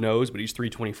average nose, but he's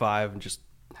 325 and just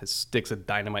has sticks of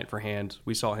dynamite for hands.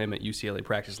 We saw him at UCLA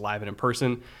practice live and in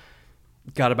person.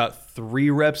 Got about 3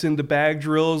 reps into bag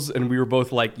drills, and we were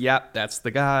both like, yep, that's the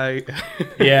guy.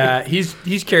 Yeah,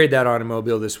 he's carried that on in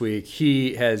Mobile this week.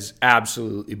 He has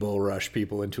absolutely bull rushed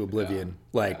people into oblivion.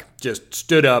 Just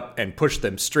stood up and pushed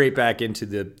them straight back into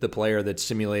the player that's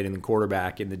simulating the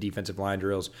quarterback in the defensive line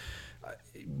drills.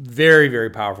 Very, very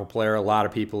powerful player. A lot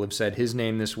of people have said his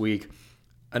name this week.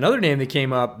 Another name that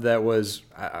came up that was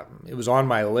it was on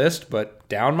my list, but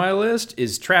down my list,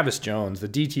 is Travis Jones, the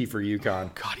DT for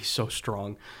UConn. God, he's so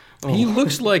strong. He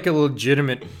looks like a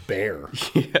legitimate bear.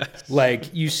 Yes.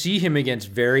 Like, you see him against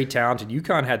very talented.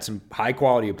 UConn had some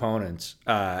high-quality opponents,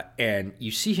 and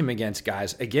you see him against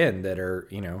guys, again, that are,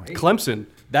 Clemson.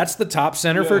 That's the top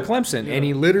center for Clemson, and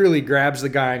he literally grabs the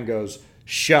guy and goes,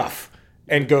 shuff.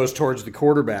 and goes towards the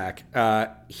quarterback. A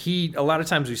lot of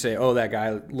times we say, oh, that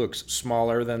guy looks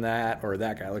smaller than that, or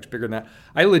that guy looks bigger than that.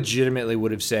 I legitimately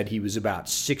would have said he was about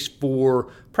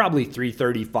 6'4", probably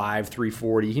 335,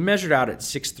 340. He measured out at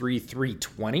 6'3",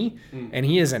 320, and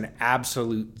he is an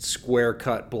absolute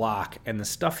square-cut block. And the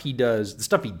stuff he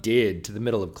did to the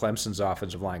middle of Clemson's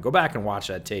offensive line, go back and watch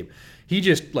that tape. He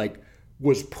just,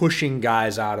 was pushing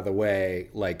guys out of the way,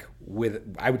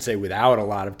 I would say without a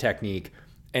lot of technique,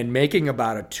 and making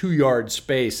about a 2-yard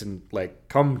space and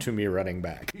come to me running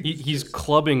back. He's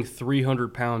clubbing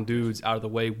 300-pound dudes out of the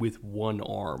way with one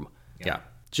arm. Yeah,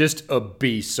 just a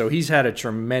beast. So he's had a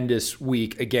tremendous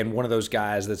week. Again, one of those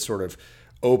guys that sort of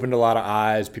opened a lot of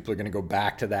eyes. People are going to go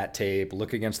back to that tape,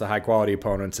 look against the high-quality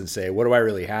opponents and say, what do I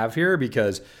really have here?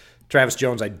 Because Travis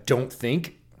Jones, I don't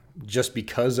think, just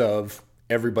because of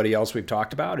everybody else we've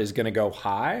talked about, is going to go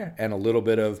high, and a little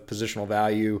bit of positional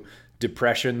value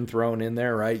depression thrown in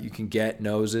there, right? You can get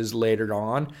noses later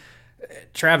on.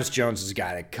 Travis Jones is a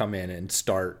guy to come in and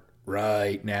start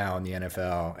right now in the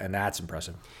NFL, and that's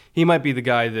impressive. He might be the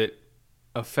guy that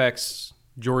affects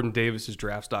Jordan Davis's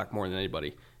draft stock more than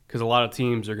anybody, because a lot of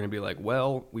teams are going to be like,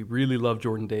 well, we really love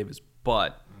Jordan Davis,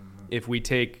 but if we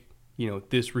take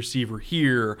this receiver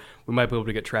here, we might be able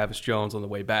to get Travis Jones on the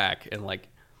way back, and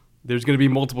there's going to be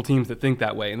multiple teams that think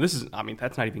that way. And this is,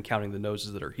 that's not even counting the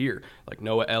noses that are here. Like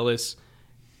Noah Ellis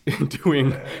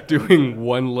doing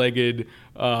one-legged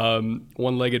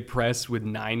press with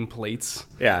 9 plates.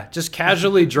 Yeah, just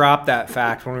casually dropped that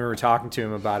fact when we were talking to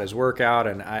him about his workout.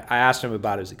 And I asked him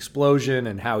about his explosion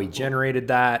and how he generated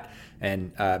that.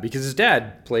 And because his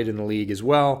dad played in the league as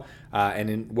well,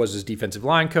 and was his defensive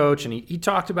line coach, and he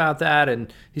talked about that,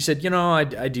 and he said,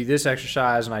 I do this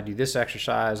exercise, and I do this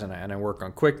exercise, and I work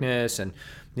on quickness, and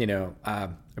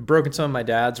I've broken some of my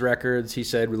dad's records, he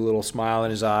said with a little smile in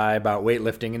his eye about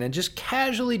weightlifting, and then just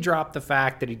casually dropped the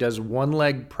fact that he does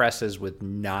one-leg presses with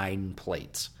 9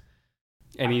 plates.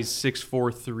 And he's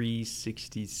 6'4",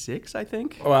 366, I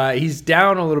think. He's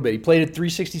down a little bit. He played at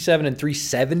 367 and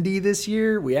 370 this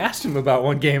year. We asked him about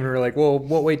one game, and we were like, well,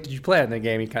 what weight did you play in the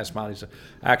game? He kind of smiled. He said,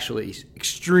 actually, he's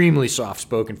extremely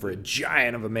soft-spoken for a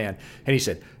giant of a man. And he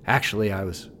said, actually, I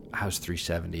was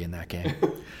 370 in that game.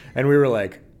 And we were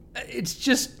like, it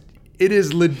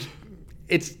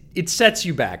sets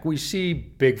you back. We see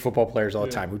big football players all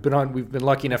the time. We've been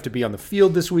lucky enough to be on the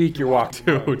field this week. You're walking,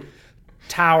 dude.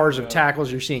 Towers of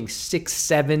tackles. You're seeing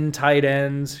 6'7" tight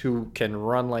ends who can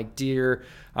run like deer.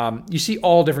 You see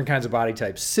all different kinds of body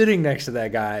types. Sitting next to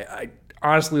that guy, I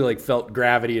honestly felt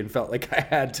gravity and felt like I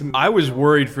had to. I was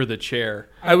worried for the chair.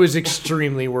 I was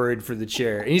extremely worried for the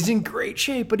chair. And he's in great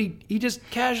shape, but he just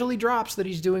casually drops that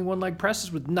he's doing one-leg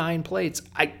presses with 9 plates.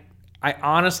 I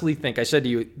honestly think, I said to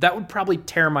you, that would probably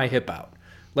tear my hip out.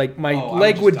 My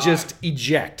leg would just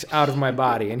eject out of my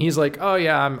body. And he's like, oh,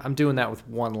 yeah, I'm doing that with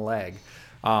one leg.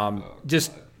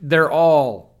 They're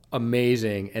all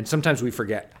amazing. And sometimes we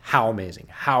forget how amazing,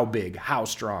 how big, how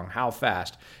strong, how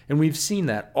fast. And we've seen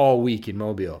that all week in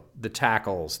Mobile. The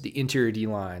tackles, the interior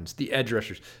D-lines, the edge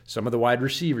rushers, some of the wide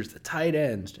receivers, the tight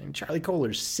ends. And Charlie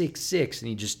Kohler's 6'6", and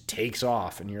he just takes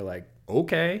off. And you're like,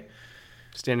 okay.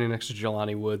 Standing next to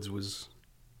Jelani Woods was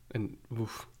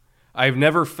I've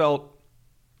never felt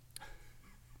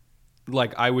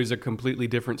like I was a completely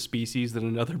different species than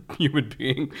another human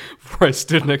being before I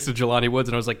stood next to Jelani Woods,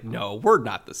 and I was like, no, we're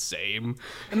not the same.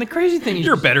 And the crazy thing is,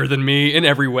 you're better than me in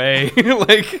every way.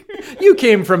 You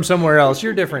came from somewhere else.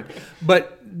 You're different.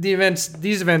 But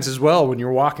these events as well, when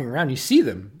you're walking around, you see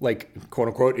them, quote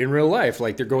unquote, in real life.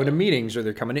 They're going to meetings or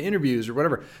they're coming to interviews or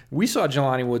whatever. We saw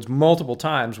Jelani Woods multiple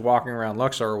times walking around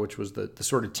Luxor, which was the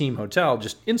sort of team hotel,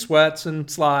 just in sweats and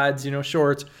slides,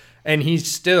 shorts. And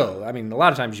he's still, a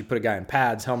lot of times you put a guy in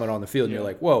pads, helmet on the field, and you're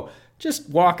like, whoa, just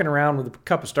walking around with a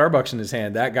cup of Starbucks in his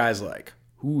hand, that guy's like,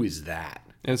 who is that?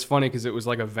 And it's funny because it was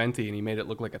like a venti, and he made it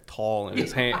look like a tall in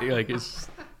his hand.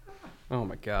 Oh,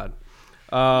 my God.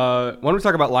 Why don't we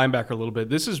talk about linebacker a little bit?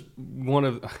 This is one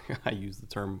of, I use the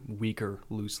term weaker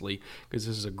loosely because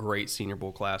this is a great Senior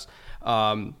Bowl class.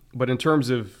 But in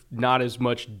terms of not as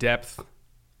much depth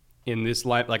in this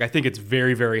line, I think it's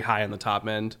very, very high on the top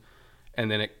end. And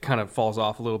then it kind of falls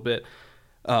off a little bit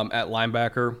at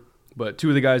linebacker. But two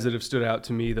of the guys that have stood out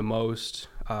to me the most,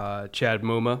 Chad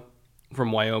Muma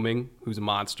from Wyoming, who's a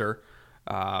monster.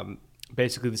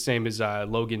 Basically the same as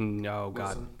Logan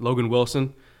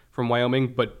Wilson from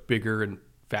Wyoming, but bigger and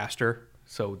faster.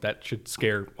 So that should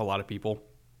scare a lot of people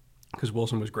because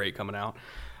Wilson was great coming out.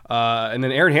 And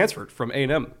then Aaron Hansford from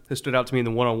A&M has stood out to me in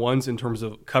the one-on-ones in terms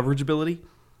of coverage ability.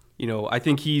 I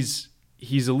think he's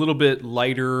he's a little bit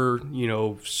lighter,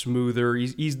 smoother.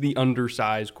 He's the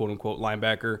undersized, quote unquote,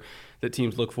 linebacker that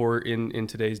teams look for in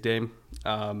today's game.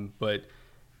 But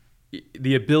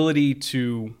the ability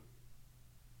to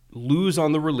lose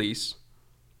on the release,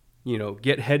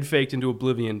 get head faked into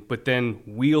oblivion, but then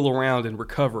wheel around and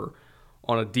recover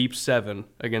on a deep 7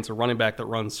 against a running back that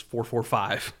runs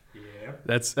 4.45. Yeah.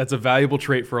 That's a valuable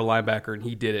trait for a linebacker, and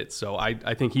he did it. So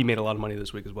I think he made a lot of money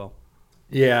this week as well.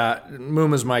 Yeah,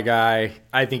 Muma's my guy.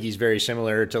 I think he's very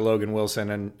similar to Logan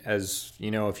Wilson. And as you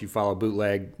know, if you follow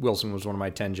Bootleg, Wilson was one of my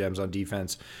 10 gems on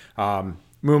defense.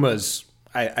 Muma's,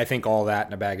 I think, all that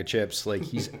in a bag of chips. Like,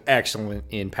 he's excellent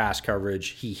in pass coverage.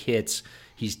 He hits.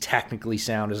 He's technically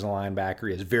sound as a linebacker.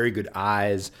 He has very good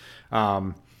eyes.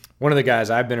 One of the guys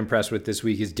I've been impressed with this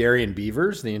week is Darian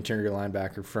Beavers, the interior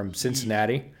linebacker from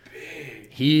Cincinnati.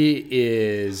 He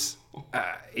is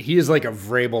like a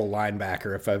Vrabel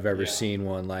linebacker if I've ever seen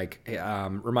one. Like,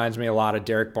 reminds me a lot of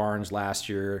Derek Barnes last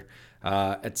year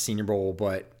at Senior Bowl,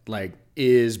 but like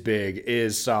is big,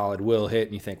 is solid, will hit,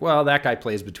 and you think, well, that guy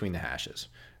plays between the hashes,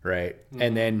 right? Mm-hmm.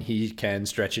 And then he can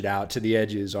stretch it out to the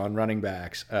edges on running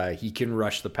backs. He can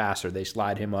rush the passer. They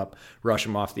slide him up, rush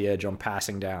him off the edge on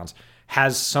passing downs.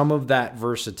 Has some of that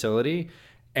versatility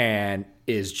and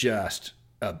is just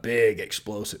a big,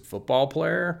 explosive football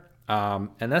player.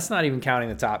 And that's not even counting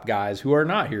the top guys who are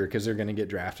not here because they're going to get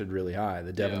drafted really high.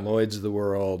 The Devin Lloyds of the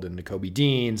world and the Kobe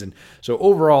Deans. And so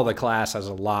overall, the class has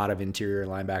a lot of interior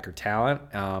linebacker talent.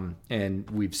 And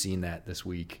we've seen that this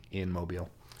week in Mobile.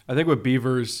 I think with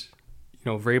Beavers,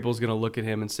 Vrabel's going to look at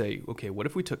him and say, okay, what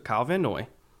if we took Kyle Van Noy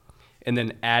and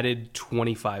then added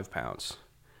 25 pounds?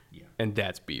 Yeah. And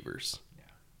that's Beavers.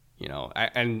 Yeah.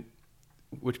 And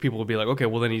which people will be like, okay,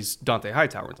 well, then he's Dante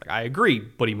Hightower. It's like, I agree,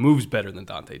 but he moves better than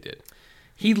Dante did.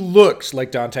 He looks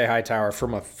like Dante Hightower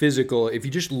from a physical, if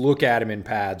you just look at him in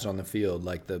pads on the field,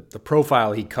 like the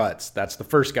profile he cuts, that's the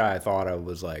first guy I thought of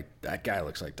was like, that guy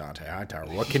looks like Dante Hightower.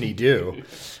 What can he do?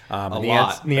 A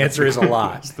lot. The answer is a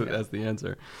lot. That's the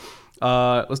answer.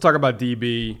 Let's talk about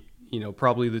DB.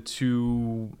 Probably the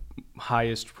two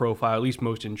highest profile, at least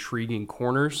most intriguing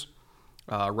corners.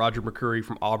 Roger McCreary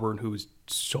from Auburn, who is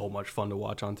so much fun to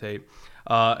watch on tape.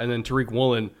 And then Tariq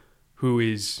Woolen, who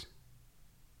is,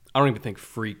 I don't even think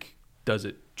Freak does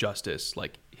it justice.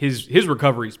 Like, his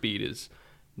recovery speed is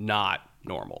not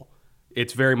normal.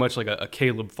 It's very much like a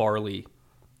Caleb Farley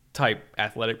type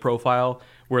athletic profile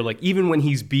where, like, even when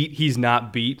he's beat, he's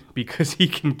not beat because he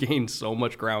can gain so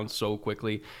much ground so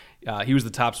quickly. He was the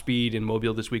top speed in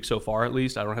Mobile this week so far, at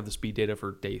least. I don't have the speed data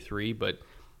for day 3, but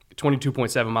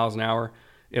 22.7 miles an hour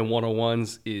in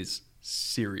 101s is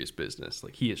serious business.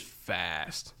 Like, he is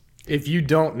fast. If you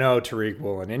don't know Tariq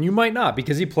Woolen, and you might not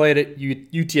because he played at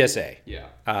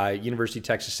UTSA, University of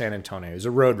Texas San Antonio. He's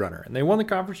a road runner, and they won the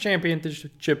conference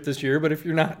championship this year. But if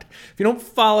you don't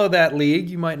follow that league,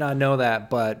 you might not know that.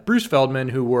 But Bruce Feldman,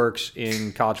 who works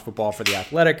in college football for The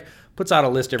Athletic, puts out a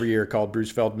list every year called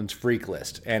Bruce Feldman's Freak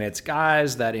List, and it's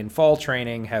guys that in fall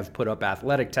training have put up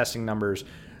athletic testing numbers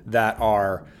that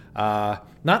are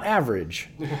not average.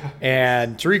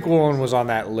 And Tariq Woolen was on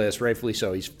that list, rightfully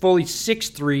so. He's fully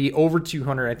 6'3", over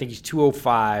 200. I think he's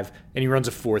 205, and he runs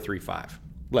a 4.35.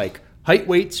 Like, height,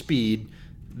 weight, speed,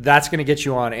 that's going to get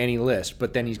you on any list.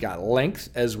 But then he's got length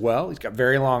as well. He's got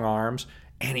very long arms,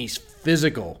 and he's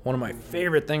physical. One of my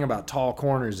favorite thing about tall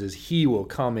corners is he will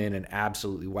come in and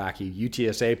absolutely whack you.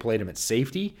 UTSA played him at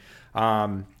safety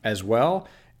as well.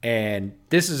 And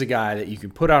this is a guy that you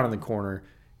can put out in the corner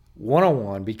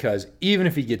one-on-one because even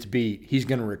if he gets beat, he's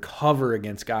going to recover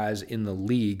against guys in the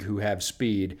league who have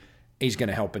speed. He's going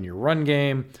to help in your run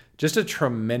game. Just a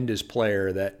tremendous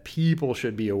player that people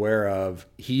should be aware of.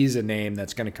 He's a name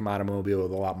that's going to come out of Mobile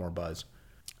with a lot more buzz.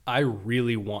 I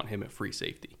really want him at free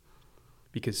safety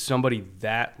because somebody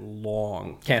that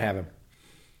long. Can't have him.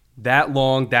 That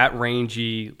long, that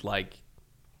rangy,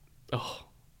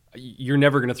 you're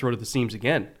never going to throw to the seams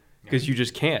again. Because you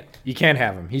just can't. You can't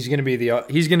have him. He's going to be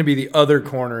the other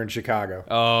corner in Chicago.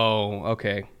 Oh,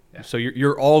 okay. Yeah. So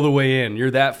you're all the way in.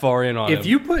 You're that far in on him. If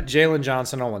you put Jalen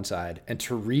Johnson on one side and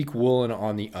Tariq Woolen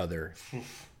on the other,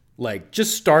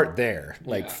 just start there.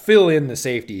 Fill in the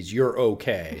safeties. You're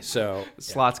okay. So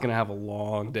slot's going to have a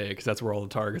long day because that's where all the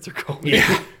targets are going.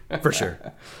 Yeah, for sure.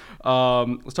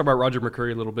 Let's talk about Roger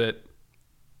McCreary a little bit.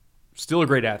 Still a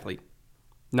great athlete.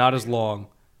 Not as long.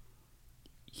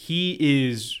 He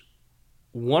is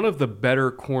one of the better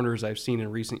corners I've seen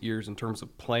in recent years in terms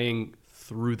of playing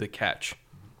through the catch.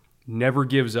 Never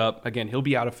gives up. Again, he'll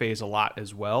be out of phase a lot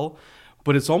as well,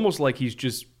 but it's almost like he's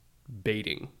just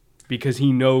baiting because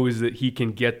he knows that he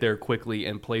can get there quickly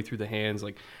and play through the hands.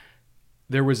 Like,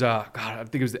 there was I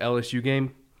think it was the LSU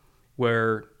game,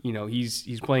 where,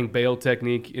 he's playing bail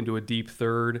technique into a deep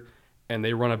third, and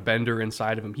they run a bender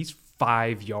inside of him. He's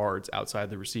 5 yards outside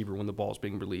the receiver when the ball's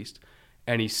being released,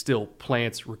 and he still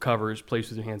plants, recovers, plays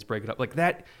with his hands, break it up. Like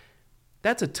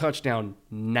that's a touchdown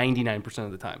 99%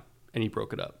 of the time, and he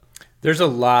broke it up. There's a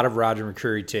lot of Roger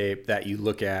McCreary tape that you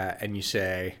look at and you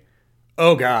say,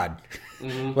 oh, God.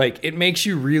 Mm-hmm. Like, it makes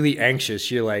you really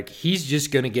anxious. You're like, he's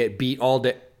just going to get beat all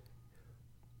day.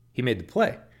 He made the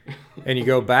play. And you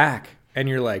go back, and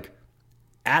you're like,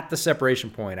 at the separation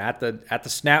point, at the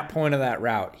snap point of that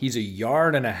route, he's 1.5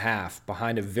 yards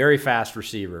behind a very fast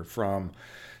receiver from,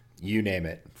 you name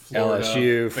it, Florida,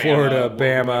 LSU, Florida,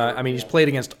 Bama. I mean, he's played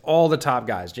against all the top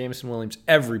guys, Jameson Williams,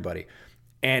 everybody.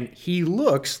 And he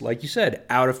looks, like you said,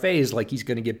 out of phase, like he's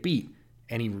going to get beat.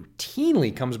 And he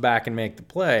routinely comes back and make the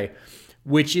play,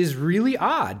 which is really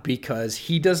odd because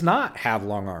he does not have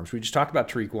long arms. We just talked about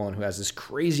Tariq Woolen, who has this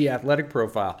crazy athletic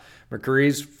profile.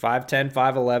 McCreary's 5'10",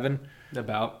 5'11".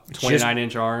 About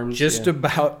 29-inch arms. Just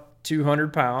about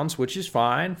 200 pounds, which is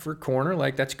fine for corner.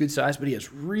 Like, that's good size. But he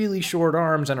has really short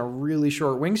arms and a really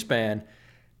short wingspan.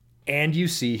 And you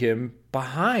see him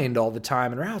behind all the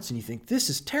time in routes, and you think, this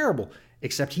is terrible.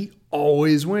 Except he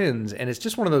always wins. And it's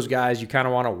just one of those guys you kind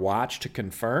of want to watch to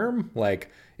confirm.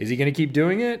 Like, is he going to keep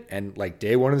doing it? And like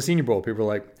day one of the Senior Bowl, people are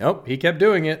like, nope, he kept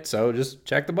doing it. So just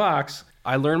check the box.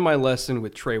 I learned my lesson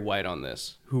with Trey White on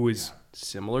this, who is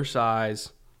similar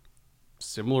size,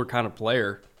 similar kind of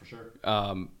player. For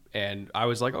sure. And I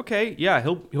was like, okay, yeah,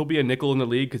 he'll be a nickel in the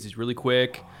league because he's really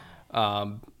quick.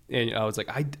 And I was like,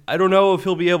 I don't know if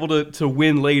he'll be able to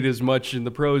win late as much in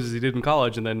the pros as he did in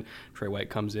college. And then Trey White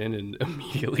comes in and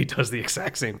immediately does the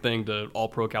exact same thing to all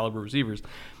pro caliber receivers.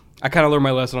 I kind of learned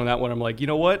my lesson on that one. I'm like, you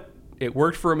know what? It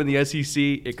worked for him in the SEC.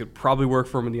 It could probably work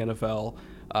for him in the NFL.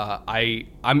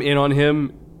 I'm in on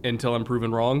him until I'm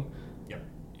proven wrong. Yep.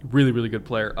 Really, really good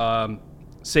player.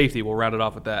 Safety, we'll round it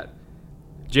off with that.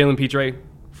 Jalen Petre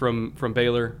from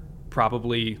Baylor,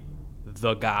 probably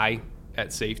the guy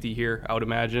at safety here, I would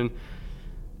imagine.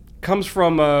 Comes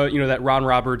from that Ron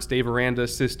Roberts, Dave Aranda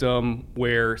system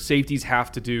where safeties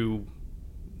have to do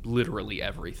literally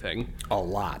everything. A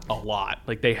lot.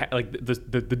 Like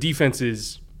the defense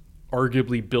is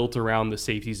arguably built around the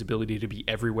safety's ability to be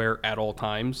everywhere at all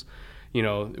times.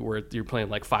 Where you're playing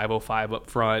like 505 up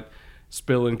front,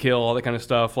 spill and kill, all that kind of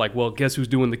stuff. Like, well, guess who's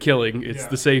doing the killing? It's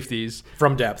the safeties.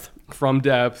 From depth.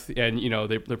 And,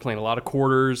 they're playing a lot of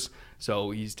quarters.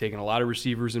 So he's taking a lot of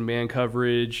receivers in man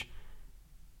coverage.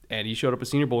 And he showed up at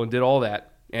Senior Bowl and did all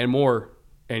that and more.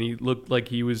 And he looked like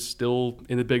he was still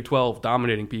in the Big 12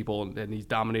 dominating people. And he's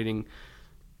dominating,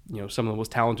 some of the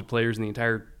most talented players in the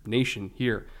entire nation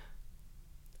here.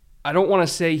 I don't want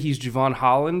to say he's Javon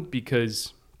Holland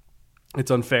because it's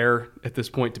unfair at this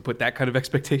point to put that kind of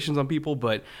expectations on people.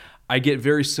 But I get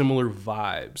very similar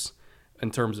vibes in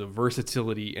terms of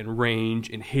versatility and range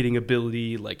and hitting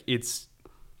ability. Like,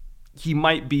 he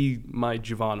might be my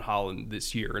Javon Holland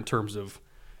this year in terms of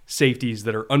safeties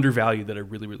that are undervalued that I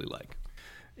really, really like.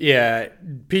 Yeah,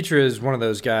 Petra is one of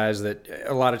those guys that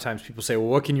a lot of times people say, well,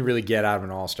 what can you really get out of an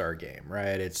all-star game,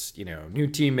 right? It's, new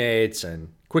teammates and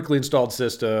quickly installed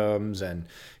systems and,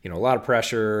 a lot of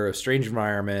pressure, a strange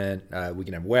environment. We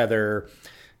can have weather.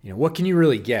 What can you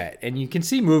really get? And you can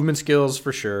see movement skills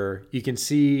for sure. You can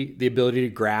see the ability to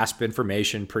grasp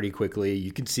information pretty quickly.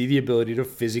 You can see the ability to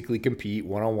physically compete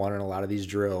one-on-one in a lot of these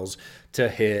drills, to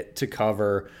hit, to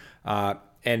cover.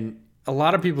 And a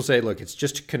lot of people say, look, it's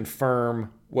just to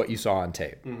confirm what you saw on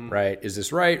tape, right? Is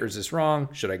this right or is this wrong?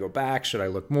 Should I go back? Should I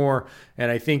look more?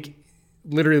 And I think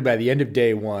literally by the end of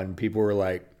day one, people were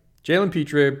like, Jalen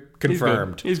Petre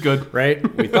confirmed. He's good. Right?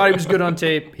 We thought he was good on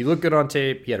tape. He looked good on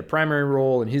tape. He had a primary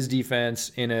role in his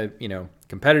defense in a,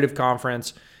 competitive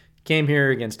conference. Came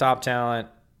here against top talent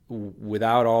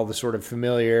without all the sort of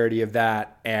familiarity of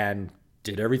that and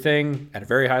did everything at a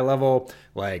very high level.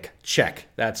 Like, check.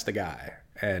 That's the guy.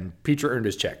 And Petre earned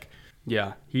his check.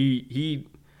 Yeah. He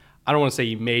I don't want to say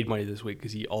he made money this week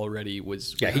because he already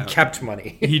was. Yeah, he kept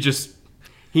money.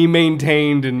 He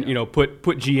maintained and, put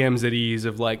GMs at ease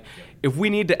of like, if we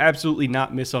need to absolutely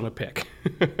not miss on a pick,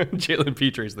 Jalen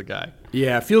Petre is the guy.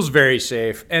 Yeah, feels very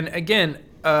safe. And again,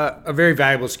 a very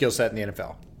valuable skill set in the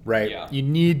NFL, right? Yeah. You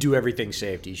need do everything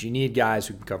safeties. You need guys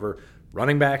who can cover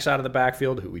running backs out of the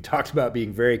backfield, who we talked about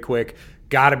being very quick,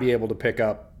 got to be able to pick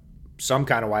up some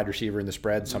kind of wide receiver in the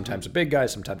spread, sometimes a big guy,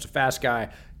 sometimes a fast guy,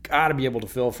 got to be able to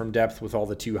fill from depth with all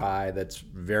the too high. That's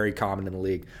very common in the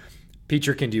league.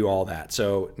 Petre can do all that.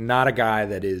 So not a guy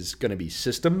that is going to be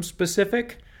system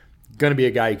specific, going to be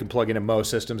a guy you can plug into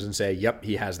most systems and say, yep,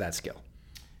 he has that skill.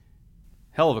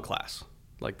 Hell of a class.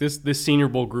 Like this Senior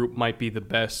Bowl group might be the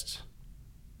best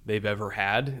they've ever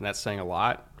had, and that's saying a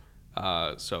lot.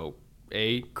 So,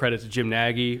 credit to Jim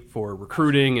Nagy for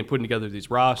recruiting and putting together these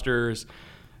rosters.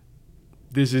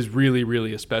 This is really,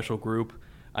 really a special group.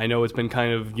 I know it's been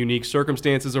kind of unique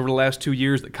circumstances over the last 2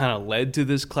 years that kind of led to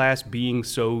this class being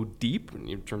so deep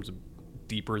in terms of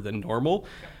deeper than normal.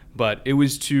 But it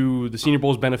was to the Senior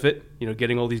Bowl's benefit,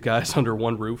 getting all these guys under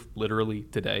one roof, literally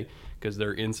today, because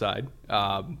they're inside.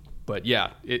 But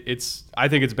yeah, I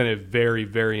think it's been a very,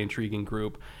 very intriguing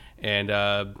group. And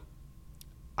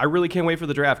I really can't wait for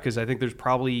the draft because I think there's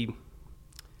probably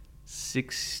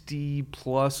 60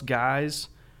 plus guys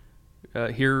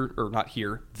there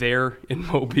in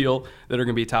Mobile that are going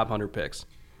to be top 100 picks.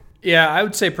 Yeah, I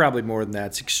would say probably more than that.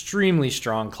 It's extremely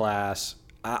strong class.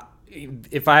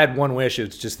 If I had one wish,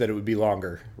 it's just that it would be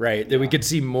longer, right? That we could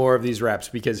see more of these reps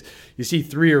because you see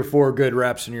 3 or 4 good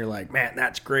reps and you're like, man,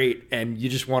 that's great. And you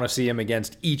just want to see them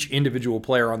against each individual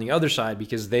player on the other side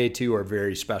because they too are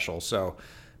very special. So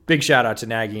big shout out to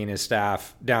Nagy and his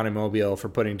staff down in Mobile for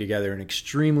putting together an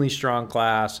extremely strong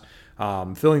class,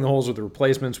 filling the holes with the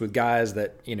replacements with guys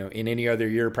that, in any other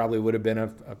year probably would have been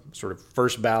a sort of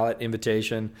first ballot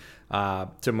invitation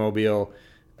to Mobile.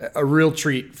 A real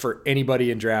treat for anybody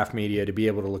in draft media to be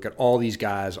able to look at all these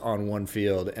guys on one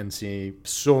field and see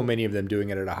so many of them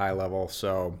doing it at a high level.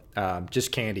 So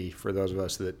just candy for those of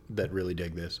us that really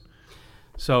dig this.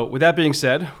 So with that being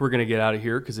said, we're going to get out of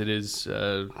here because it is,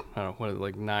 9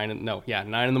 in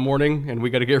the morning, and we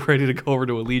got to get ready to go over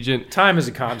to Allegiant. Time is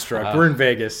a construct. We're in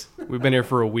Vegas. We've been here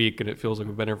for a week, and it feels like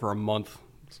we've been here for a month.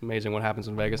 It's amazing what happens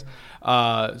in Vegas.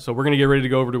 So we're going to get ready to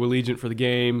go over to Allegiant for the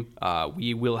game.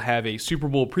 We will have a Super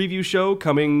Bowl preview show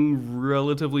coming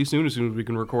relatively soon as we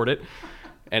can record it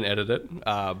and edit it.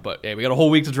 But we got a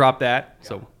whole week to drop that.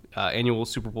 So annual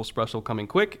Super Bowl special coming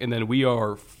quick. And then we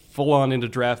are full on into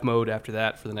draft mode after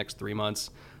that for the next 3 months.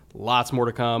 Lots more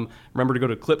to come. Remember to go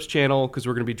to Clips channel because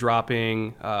we're going to be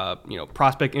dropping,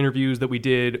 prospect interviews that we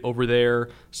did over there.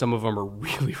 Some of them are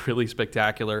really, really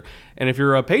spectacular. And if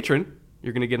you're a patron,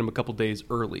 you're going to get them a couple days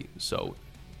early. So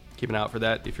keep an eye out for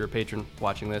that if you're a patron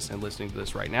watching this and listening to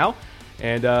this right now.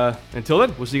 And until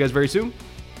then, we'll see you guys very soon.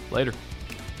 Later.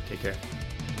 Take care.